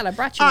 Perfect. Yeah, I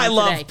brought you I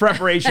love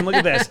preparation. Look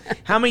at this.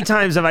 How many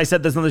times have I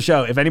said this on the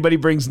show? If anybody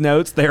brings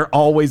notes, they're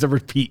always a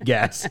repeat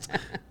guest.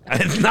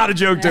 It's not a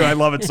joke, too. I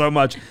love it so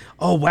much.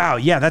 Oh, wow.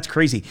 Yeah, that's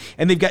crazy.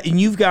 And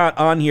you've got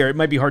on here, it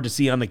might be hard to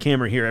see on the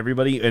camera here,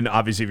 everybody. And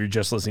obviously, if you're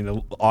just listening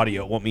to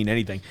audio, it won't mean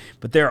anything.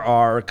 But there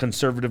are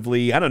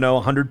conservatively,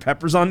 100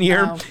 peppers on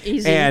here. Oh,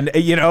 easy. And,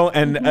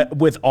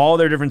 with all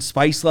their different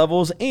spice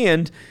levels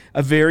and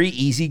a very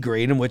easy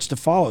grade in which to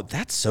follow.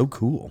 That's so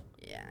cool.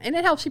 Yeah. And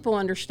it helps people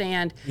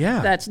understand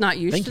that's not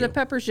used to the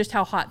peppers, just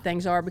how hot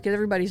things are, because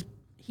everybody's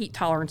heat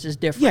tolerance is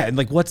different. Yeah, and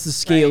like, what's the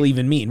scale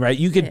even mean, right?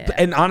 You could,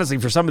 and honestly,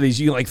 for some of these,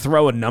 you can like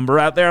throw a number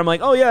out there. I'm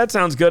like, oh yeah, that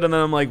sounds good, and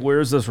then I'm like,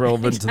 where's this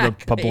relevant to the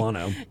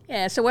poblano?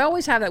 Yeah, so we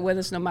always have that with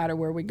us no matter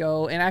where we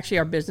go. And actually,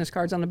 our business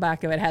cards on the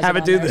back of it has have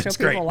it do there, this.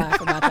 so people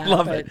laugh about that. I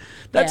love it.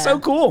 That's so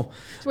cool.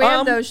 So we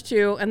have those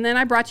two, and then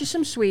I brought you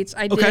some sweets.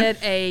 I did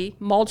a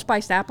mulled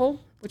spiced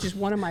apple, which is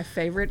one of my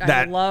favorite.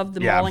 I love the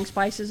mulling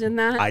spices in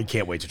that. I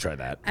can't wait to try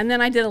that. And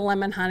then I did a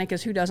lemon honey,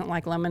 because who doesn't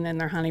like lemon in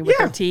their honey with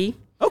their tea?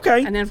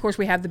 Okay. And then, of course,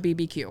 we have the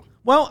BBQ.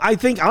 Well,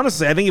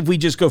 honestly, I think if we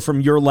just go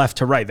from your left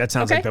to right, that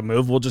sounds like the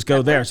move. We'll just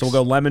go there. Works. So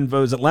we'll go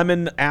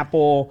lemon,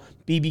 apple,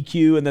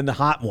 BBQ, and then the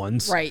hot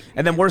ones. Right.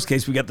 And then worst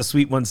case, we got the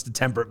sweet ones to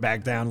temper it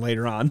back down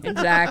later on.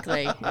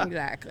 Exactly.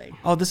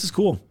 Oh, this is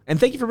cool. And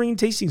thank you for bringing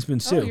tasting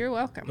spoons, too. Oh, you're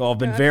welcome. Well, I've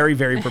been very,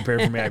 very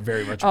prepared for me. I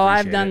very much appreciate it.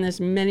 I've done this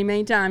many,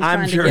 many times.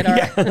 I'm sure.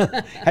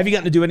 Have you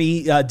gotten to do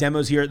any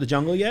demos here at the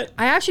Jungle yet?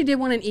 I actually did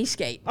one in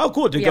Eastgate. Oh,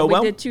 cool. Did it go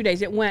well? We did 2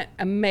 days. It went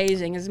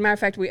amazing. As a matter of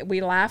fact,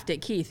 we laughed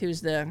at Keith, who's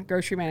the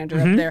grocery manager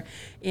up there,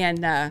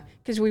 and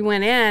because we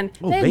went in,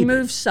 they had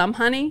moved some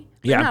honey,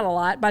 but not a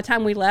lot. By the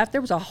time we left,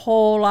 there was a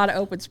whole lot of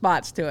open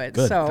spots to it.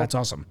 Good. So that's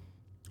awesome.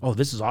 Oh,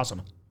 this is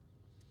awesome.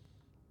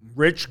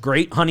 Rich,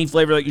 great honey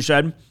flavor, like you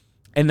said,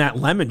 and that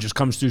lemon just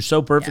comes through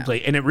so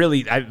perfectly. And it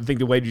really, I think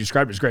the way you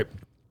described it is great.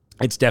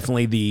 It's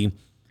definitely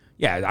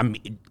I'm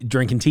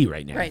drinking tea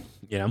right now. Right.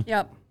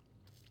 Yep.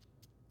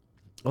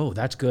 Oh,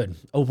 that's good.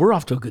 Oh, we're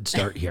off to a good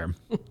start here.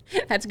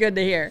 That's good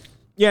to hear.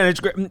 Yeah, and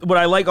it's great. What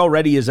I like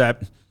already is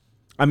that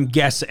I'm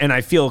guessing, and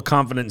I feel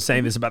confident in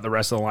saying this about the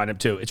rest of the lineup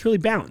too, it's really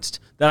balanced.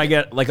 That I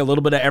get like a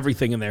little bit of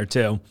everything in there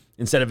too,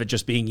 instead of it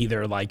just being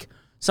either like,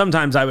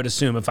 sometimes I would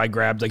assume if I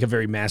grabbed like a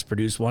very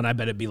mass-produced one, I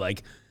bet it'd be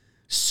like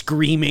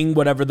screaming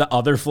whatever the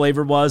other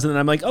flavor was, and then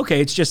I'm like,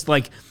 okay, it's just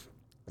like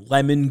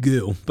lemon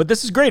goo. But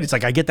this is great. It's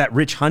like I get that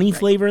rich honey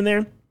flavor in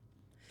there.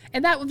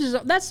 And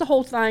that's the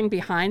whole thing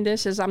behind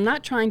this, is I'm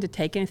not trying to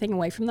take anything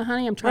away from the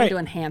honey. I'm trying to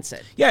enhance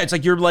it. Yeah, it's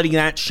like you're letting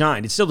that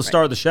shine. It's still the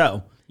star of the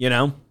show,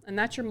 And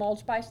that's your mulled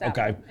spice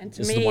apple. Okay. And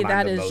to me,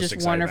 that is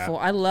just wonderful.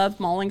 I love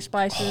mulling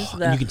spices.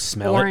 The you can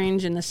smell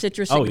orange and the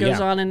citrus that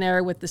goes on in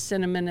there with the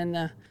cinnamon and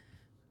the...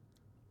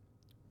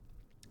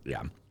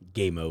 Yeah.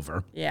 Game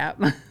over. Yeah.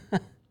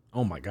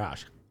 Oh, my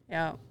gosh.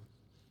 Yeah.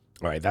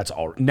 All right, that's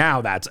all.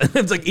 Now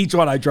it's like each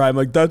one I try, I'm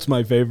like, that's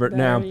my favorite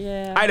now.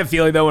 Yeah. I had a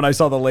feeling, though, when I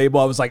saw the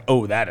label, I was like,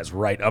 oh, that is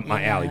right up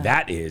my alley.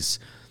 That's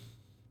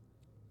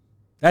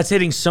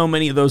hitting so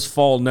many of those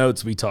fall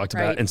notes we talked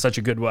about in such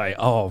a good way.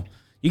 Oh,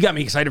 you got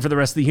me excited for the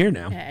rest of the year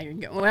now.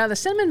 Yeah, well, the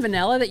cinnamon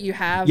vanilla that you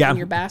have in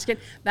your basket,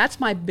 that's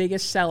my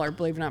biggest seller,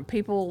 believe it or not.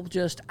 People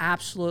just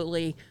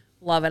absolutely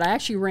love it. I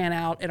actually ran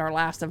out at our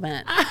last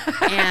event,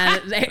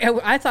 and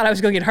I thought I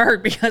was going to get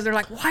hurt because they're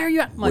like, why are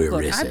you out? Like,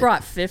 look, I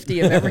brought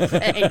 50 of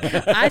everything.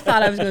 I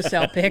thought I was going to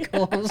sell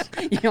pickles.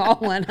 You all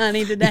want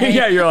honey today?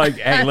 Yeah, you're like,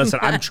 hey, listen,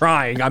 I'm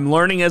trying. I'm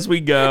learning as we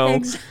go.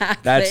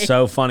 Exactly. That's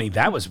so funny.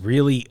 That was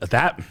really,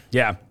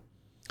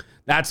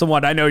 that's the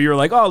one. I know you're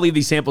like, oh, I'll leave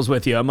these samples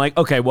with you. I'm like,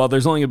 okay, well,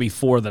 there's only going to be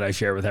 4 that I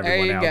share with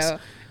everyone else. There you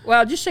go.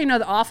 Well, just so you know,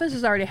 the office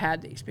has already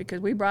had these because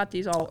we brought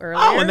these all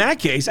earlier. Oh, in that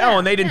case.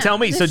 And they didn't tell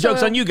me. So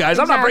joke's on you guys.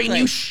 Exactly. I'm not bringing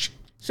you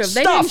So if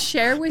they didn't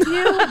share with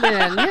you,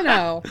 then,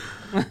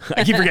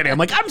 I keep forgetting. I'm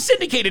like, I'm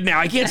syndicated now.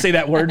 I can't say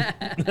that word.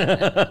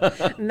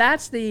 And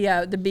that's the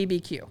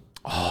BBQ.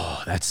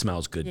 Oh, that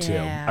smells good, too.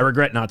 I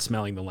regret not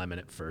smelling the lemon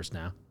at first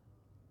now.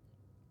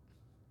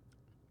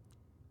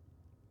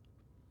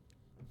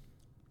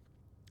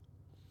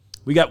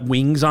 We got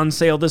wings on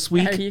sale this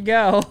week. There you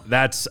go.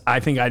 I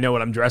think I know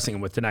what I'm dressing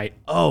them with tonight.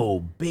 Oh,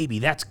 baby,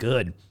 that's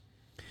good.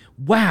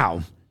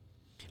 Wow.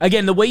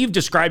 Again, the way you've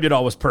described it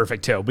all was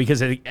perfect, too,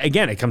 because,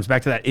 it comes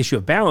back to that issue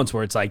of balance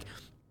where it's like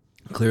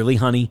clearly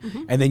honey,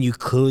 and then you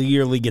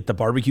clearly get the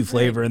barbecue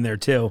flavor in there,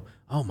 too.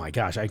 Oh, my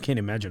gosh. I can't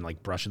imagine,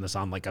 like, brushing this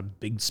on like a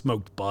big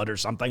smoked bud or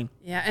something.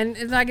 Yeah,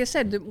 and like I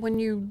said, when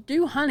you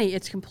do honey,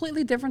 it's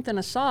completely different than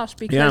a sauce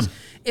because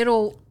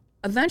it'll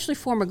eventually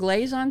form a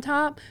glaze on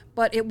top,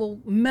 but it will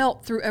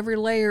melt through every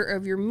layer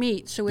of your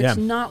meat. So it's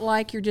not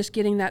like you're just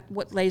getting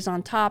what lays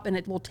on top, and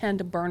it will tend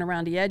to burn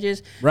around the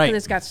edges. Right.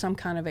 Because it's got some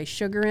kind of a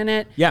sugar in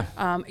it. Yeah.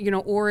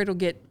 Or it'll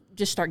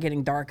just start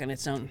getting dark on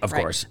its own. Of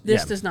course.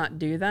 This does not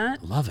do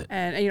that. Love it.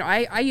 And,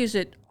 I use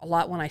it a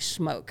lot when I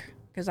smoke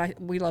because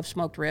we love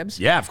smoked ribs.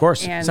 Yeah, of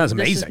course. And sounds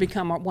amazing. This has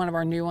become one of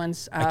our new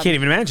ones. I can't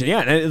even imagine. Yeah,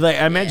 and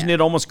I imagine it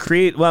almost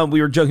we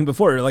were joking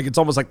before, like it's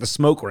almost like the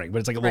smoke ring, but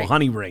it's like a little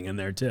honey ring in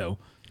there too.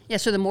 Yeah,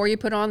 so the more you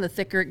put on, the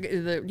thicker,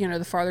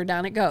 the farther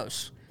down it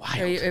goes. Wild.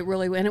 So it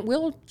really, and it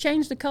will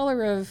change the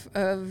color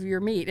of your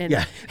meat. And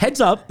yeah, heads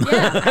up.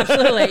 Yeah,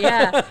 absolutely,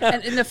 yeah.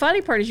 And the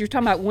funny part is you're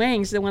talking about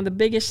wings. One of the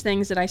biggest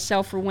things that I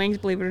sell for wings,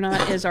 believe it or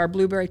not, is our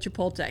blueberry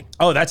chipotle.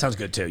 Oh, that sounds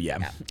good too.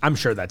 Yeah. I'm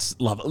sure that's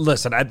love.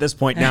 Listen, at this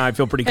point now, I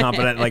feel pretty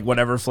confident. Like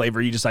whatever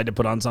flavor you decide to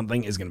put on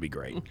something is going to be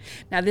great.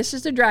 Now this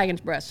is the dragon's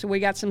breast, so we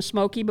got some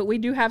smoky, but we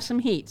do have some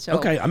heat. So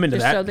okay, I'm into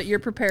just that. So that you're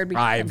prepared.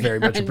 I very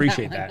much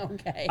appreciate that.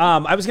 Okay.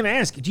 I was going to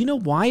ask, do you know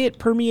why it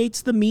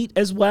permeates the meat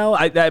as well?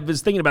 I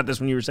was thinking about this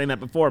when you were saying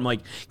that before. I'm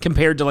like,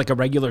 compared to like a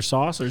regular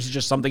sauce, or is it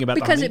just something about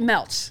because the it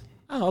melts.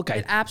 Oh, okay.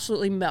 It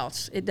absolutely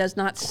melts. It does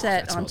not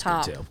set on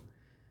top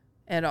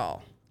at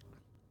all.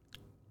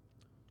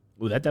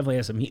 Ooh, that definitely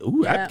has some heat.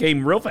 Ooh, that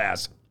came real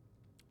fast.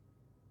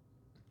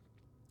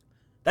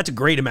 That's a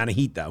great amount of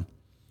heat, though.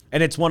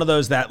 And it's one of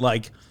those that,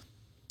 like,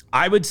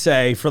 I would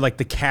say for, like,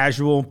 the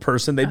casual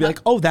person, they'd be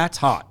like, oh, that's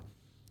hot.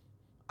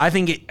 I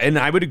think it, and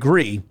I would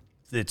agree,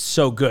 it's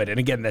so good. And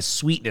again, the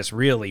sweetness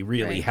really,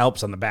 really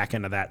helps on the back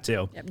end of that,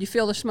 too. Yep. You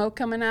feel the smoke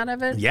coming out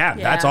of it? Yeah,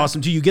 that's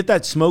awesome, too. You get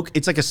that smoke.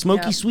 It's like a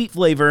smoky, sweet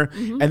flavor,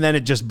 and then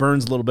it just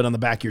burns a little bit on the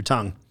back of your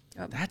tongue.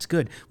 Yep. That's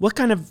good. What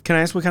kind of, can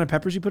I ask what kind of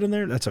peppers you put in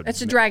there?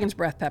 It's a dragon's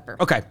breath pepper.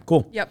 Okay,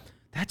 cool. Yep.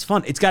 That's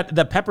fun. It's got,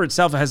 the pepper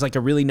itself has like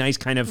a really nice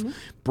kind of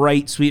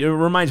bright, sweet, it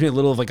reminds me a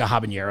little of like a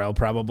habanero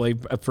probably.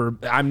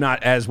 I'm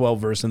not as well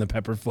versed in the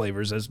pepper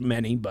flavors as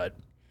many, but.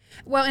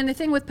 Well, and the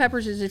thing with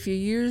peppers is if you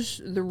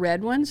use the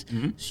red ones,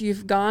 so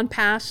you've gone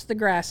past the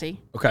grassy.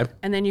 Okay.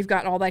 And then you've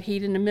got all that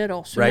heat in the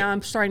middle. So now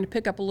I'm starting to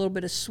pick up a little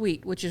bit of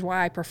sweet, which is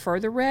why I prefer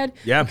the red.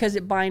 Yeah. Because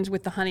it binds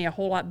with the honey a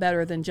whole lot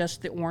better than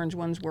just the orange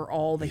ones where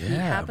all the heat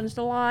happens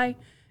to lie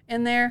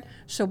in there.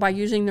 So by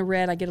using the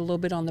red, I get a little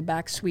bit on the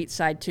back sweet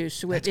side too.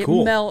 So it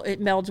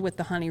melds with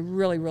the honey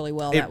really, really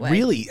well that way.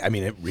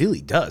 It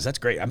really does. That's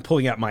great. I'm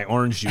pulling out my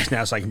orange juice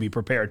now so I can be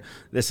prepared.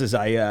 This is,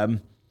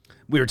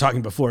 we were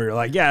talking before, you're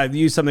like, yeah,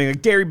 use something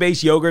like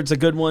dairy-based yogurt's a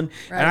good one.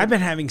 Right. And I've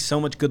been having so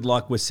much good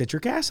luck with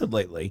citric acid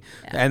lately.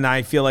 Yeah. And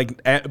I feel like,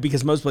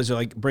 because most places are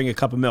like, bring a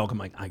cup of milk. I'm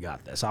like, I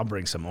got this. I'll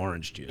bring some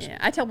orange juice. Yeah,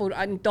 I tell people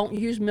I don't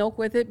use milk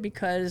with it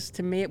because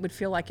to me it would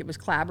feel like it was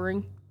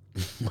clabbering.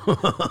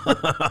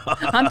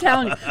 I'm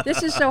telling you,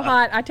 this is so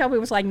hot. I tell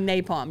people it's like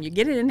napalm. You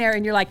get it in there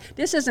and you're like,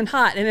 this isn't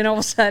hot. And then all of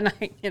a sudden,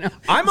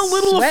 I'm a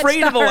little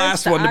afraid of the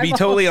last one, to be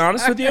totally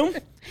honest with you.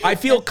 I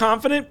feel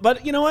confident,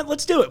 but you know what?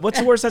 Let's do it. What's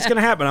the worst that's going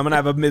to happen? I'm going to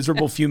have a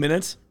miserable few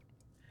minutes.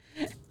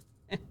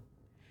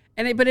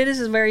 But it is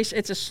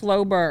it's a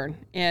slow burn.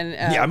 And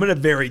yeah, I'm going to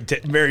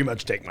very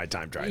much take my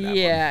time trying that one.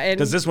 Yeah,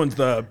 because this one's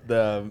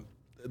the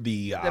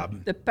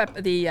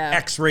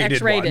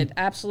X-rated one.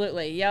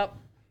 Absolutely. Yep.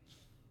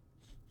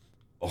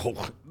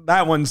 Oh,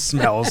 that one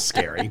smells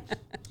scary.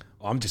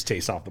 I'm just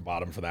tasting off the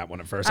bottom for that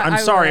one at first. I'm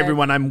sorry,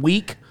 everyone. I'm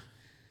weak.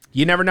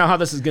 You never know how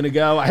this is going to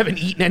go. I haven't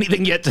eaten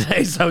anything yet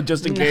today, so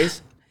just in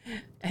case.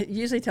 I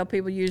usually tell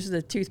people use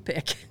the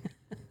toothpick.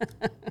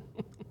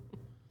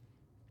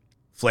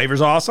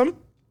 Flavor's awesome.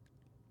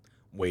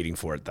 Waiting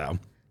for it, though.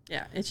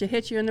 Yeah, it should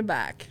hit you in the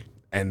back.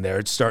 And there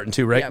it's starting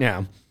to right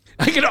now.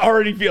 I can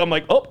already feel, I'm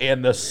like, oh,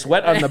 and the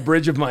sweat on the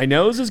bridge of my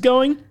nose is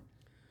going.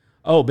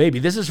 Oh, baby,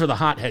 this is for the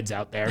hotheads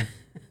out there.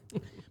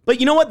 But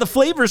you know what? The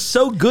flavor's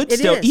so good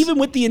still, even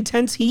with the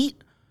intense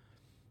heat.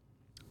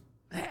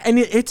 And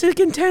it's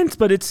intense,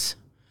 but I'm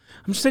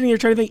just sitting here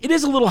trying to think. It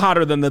is a little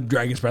hotter than the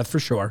dragon's breath for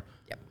sure.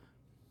 Yep.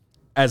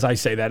 As I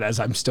say that, as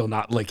I'm still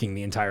not licking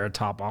the entire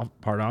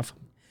part off.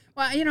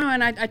 Well,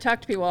 and I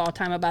talk to people all the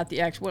time about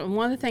the X.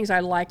 One of the things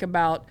I like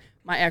about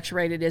my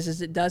X-rated is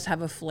it does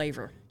have a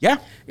flavor. Yeah.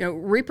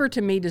 Reaper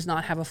to me does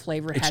not have a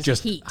flavor. It has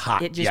just heat.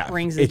 Hot. It just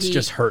brings the heat. It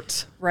just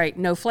hurts. Right.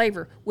 No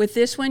flavor. With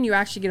this one, you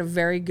actually get a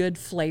very good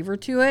flavor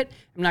to it.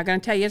 I'm not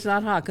going to tell you it's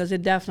not hot because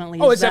it definitely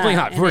is. Oh, it's definitely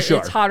hot for sure.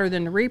 It's hotter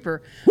than the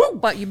Reaper. Woo!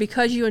 But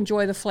because you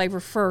enjoy the flavor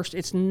first,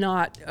 it's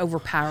not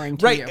overpowering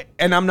to you. Right.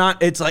 And I'm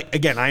not, it's like,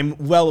 again, I'm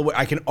well aware.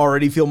 I can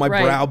already feel my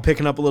brow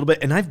picking up a little bit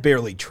and I've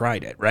barely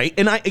tried it. Right.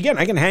 And I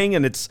can hang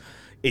and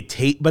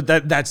but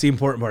that's the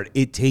important part.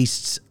 It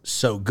tastes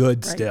so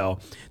good still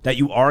that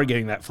you are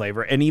getting that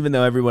flavor. And even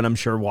though everyone I'm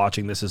sure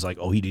watching this is like,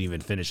 oh, he didn't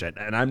even finish it.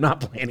 And I'm not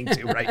planning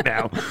to right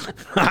now.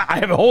 I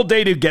have a whole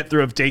day to get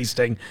through of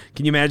tasting.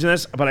 Can you imagine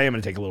this? But I am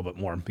going to take a little bit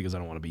more because I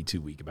don't want to be too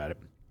weak about it.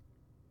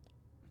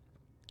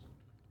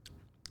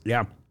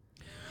 Yeah.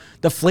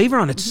 The flavor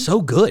on it's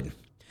so good.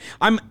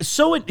 I'm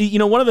so,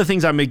 one of the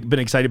things I've been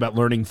excited about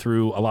learning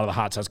through a lot of the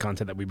hot sauce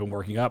content that we've been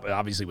working up,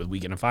 obviously with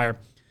Weekend of Fire,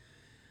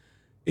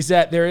 is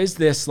that there is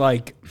this,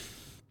 like,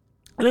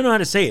 I don't know how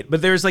to say it,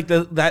 but there's like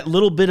that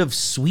little bit of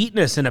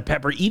sweetness in a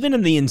pepper, even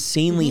in the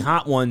insanely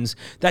hot ones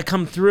that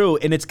come through.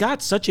 And it's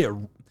got such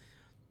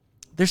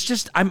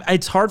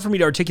it's hard for me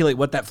to articulate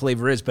what that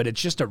flavor is, but it's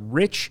just a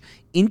rich,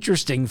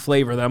 interesting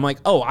flavor that I'm like,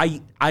 oh,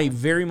 I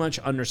very much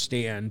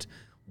understand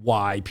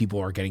why people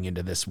are getting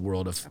into this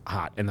world of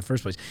hot in the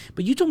first place.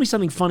 But you told me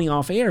something funny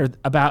off air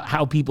about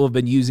how people have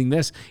been using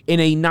this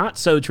in a not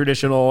so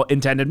traditional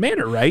intended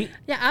manner, right?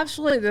 Yeah,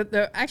 absolutely.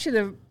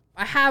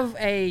 I have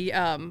a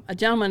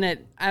gentleman that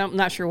I'm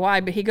not sure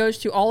why, but he goes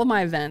to all of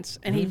my events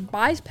and he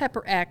buys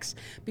Pepper X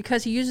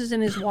because he uses it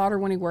in his water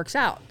when he works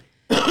out.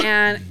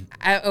 And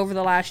over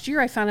the last year,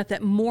 I found out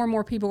that more and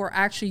more people were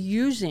actually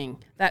using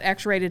that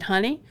X-rated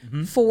honey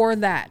for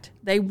that.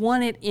 They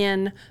want it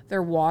in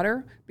their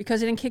water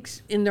because it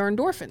kicks in their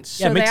endorphins.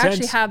 So they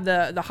actually have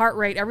the heart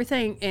rate,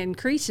 everything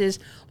increases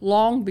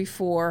long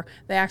before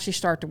they actually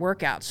start to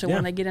work out. So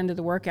when they get into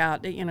the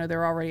workout,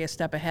 they're already a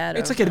step ahead.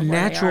 It's like a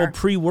natural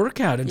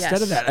pre-workout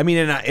instead of that. I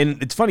mean,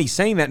 and it's funny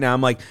saying that now.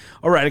 I'm like,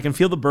 all right, I can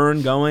feel the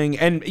burn going.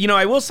 And,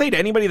 I will say to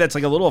anybody that's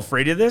like a little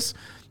afraid of this,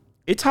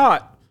 it's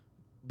hot,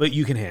 but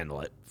you can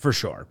handle it for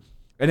sure.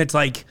 And it's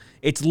like,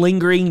 it's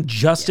lingering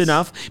just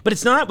enough, but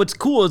it's not, what's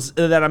cool is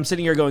that I'm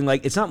sitting here going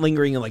like, it's not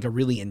lingering in like a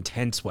really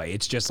intense way.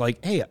 It's just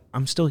like, hey,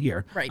 I'm still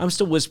here. Right. I'm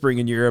still whispering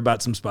in your ear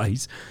about some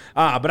spice.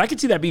 But I could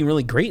see that being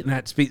really great in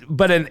that speed.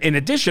 But in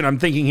addition, I'm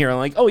thinking here, I'm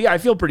like, oh yeah, I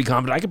feel pretty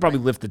confident. I could probably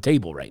lift the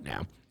table right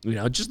now.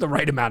 Just the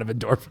right amount of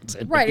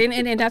endorphins. Right.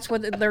 And that's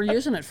what they're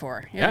using it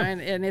for. You know?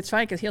 And it's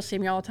funny because he'll see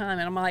me all the time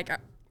and I'm like,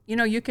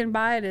 you can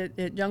buy it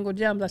at Jungle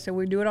Gyms. I said,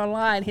 we do it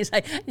online. He's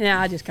like,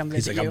 I just come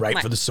visit you. He's like, I'm right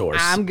for the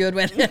source. I'm good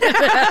with it.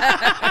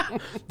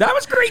 That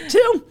was great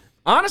too,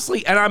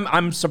 honestly. And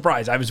I'm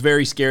surprised. I was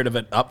very scared of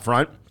it up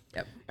front.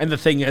 Yep. And the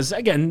thing is,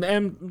 again,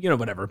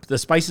 whatever. The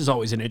spice is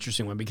always an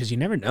interesting one because you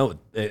never know.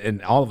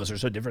 And all of us are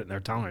so different in their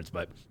tolerance.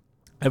 But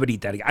I would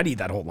eat that. I'd eat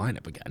that whole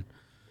lineup again.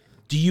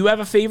 Do you have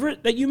a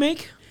favorite that you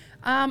make?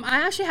 I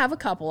actually have a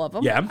couple of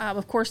them. Yeah.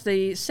 Of course,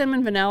 the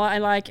cinnamon vanilla I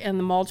like and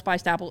the mulled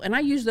spiced apple. And I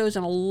use those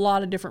in a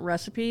lot of different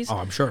recipes. Oh,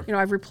 I'm sure.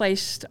 I've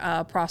replaced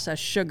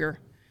processed sugar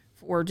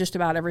for just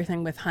about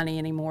everything with honey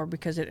anymore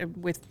because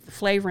with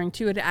flavoring,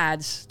 too, it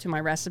adds to my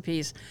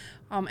recipes.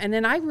 And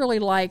then I really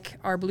like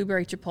our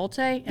blueberry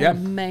chipotle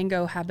and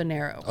mango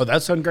habanero. Oh,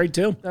 that sounds great,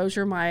 too. Those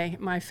are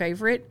my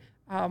favorite.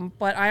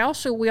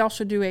 But we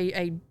also do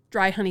a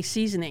dry honey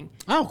seasoning.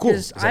 Oh, cool.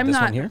 Is that this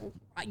one here?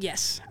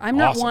 Yes. I'm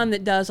not one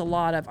that does a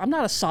lot of, I'm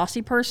not a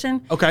saucy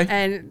person. Okay.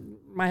 And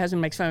my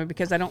husband makes fun of me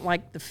because I don't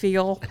like the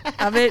feel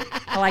of it.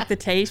 I like the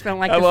taste, but I don't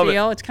like the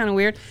feel. It's kind of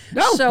weird.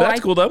 No, so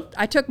that's cool though.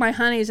 I took my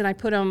honeys and I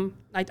put them,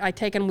 I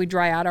take them, we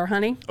dry out our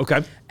honey.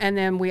 Okay. And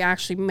then we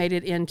actually made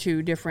it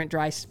into different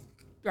dry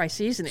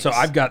seasonings. So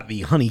I've got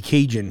the honey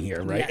Cajun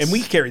here, right? Yes. And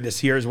we carry this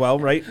here as well,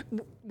 right?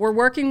 We're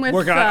working with,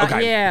 with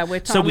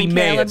Tom and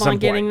Caleb on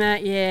getting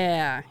that.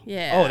 Yeah.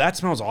 Oh, that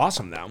smells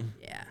awesome though.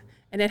 Yeah.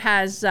 And it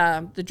has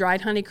the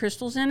dried honey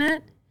crystals in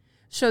it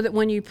so that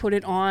when you put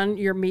it on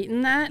your meat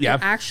in that, it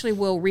actually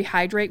will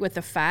rehydrate with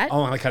the fat.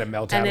 Oh, and it kind of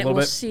melt out a little bit. And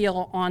it will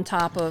seal on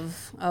top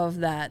of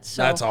that.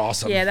 So that's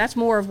awesome. Yeah, that's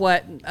more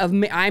of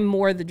me. I'm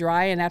more the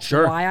dry, and that's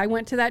why I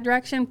went to that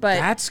direction.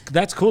 But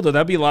that's cool, though.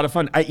 That'd be a lot of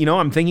fun.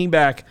 I'm thinking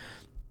back.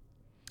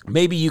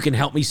 Maybe you can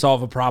help me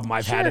solve a problem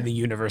I've had in the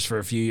universe for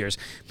a few years.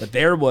 But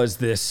there was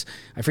this,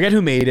 I forget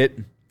who made it.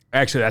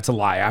 Actually, that's a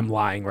lie. I'm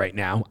lying right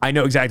now. I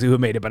know exactly who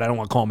made it, but I don't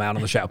want to call them out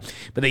on the show.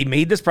 But they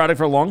made this product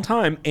for a long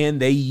time, and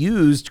they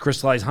used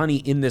crystallized honey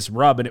in this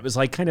rub, and it was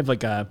like kind of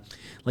like a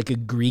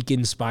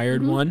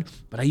Greek-inspired one.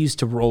 But I used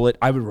to roll it.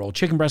 I would roll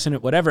chicken breast in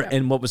it, whatever.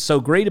 And what was so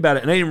great about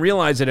it, and I didn't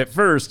realize it at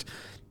first,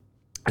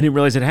 I didn't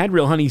realize it had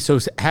real honey, so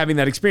having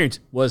that experience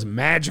was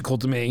magical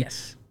to me.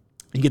 Yes.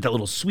 You get that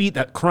little sweet,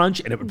 that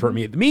crunch, and it would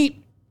permeate the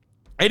meat.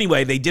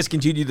 Anyway, they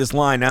discontinued this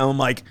line. Now I'm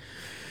like,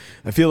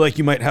 I feel like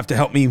you might have to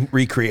help me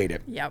recreate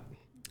it. Yep.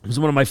 It was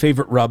one of my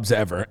favorite rubs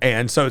ever.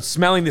 And so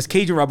smelling this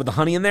Cajun rub with the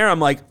honey in there, I'm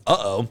like,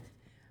 uh-oh.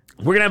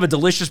 We're going to have a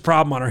delicious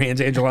problem on our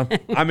hands, Angela.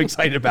 I'm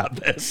excited about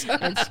this.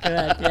 It's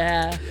good,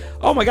 yeah.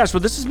 Oh, my gosh.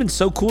 Well, this has been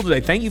so cool today.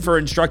 Thank you for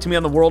instructing me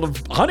on the world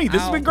of honey.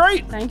 This has been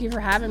great. Thank you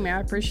for having me. I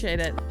appreciate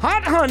it.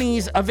 Hot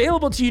Honeyzzz,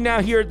 available to you now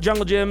here at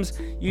Jungle Gyms.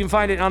 You can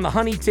find it on the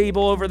honey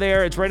table over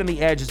there. It's right on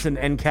the edge. It's an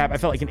end cap. I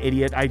felt like an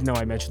idiot. I know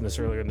I mentioned this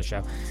earlier in the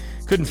show.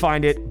 Couldn't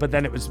find it, but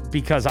then it was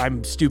because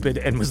I'm stupid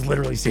and was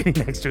literally sitting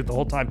next to it the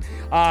whole time.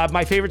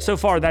 My favorite so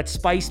far, that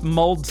spiced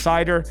mulled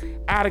cider.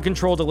 Out of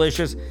control,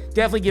 delicious.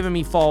 Definitely giving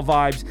me fall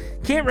vibes.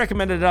 Can't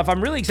recommend it enough.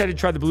 I'm really excited to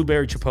try the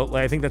blueberry chipotle.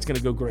 I think that's going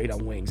to go great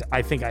on wings.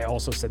 I think I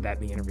also said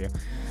that in the interview.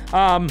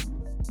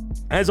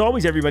 As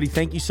always, everybody,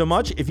 thank you so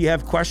much. If you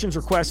have questions,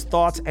 requests,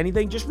 thoughts,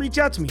 anything, just reach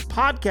out to me.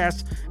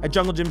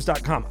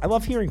 podcast@junglegyms.com. I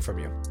love hearing from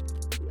you.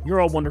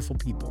 You're all wonderful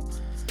people.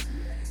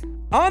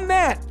 On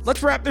that,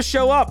 let's wrap this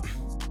show up.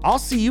 I'll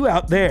see you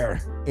out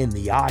there in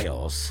the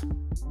aisles.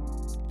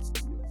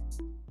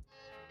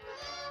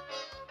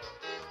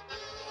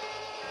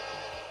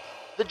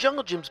 The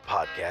Jungle Gyms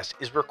podcast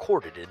is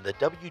recorded in the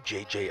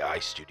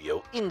WJJI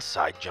studio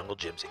inside Jungle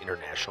Gyms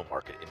International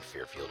Market in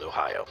Fairfield,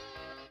 Ohio.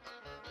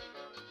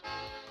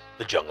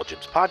 The Jungle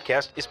Gyms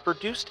podcast is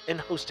produced and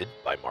hosted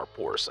by Mark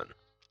Borison.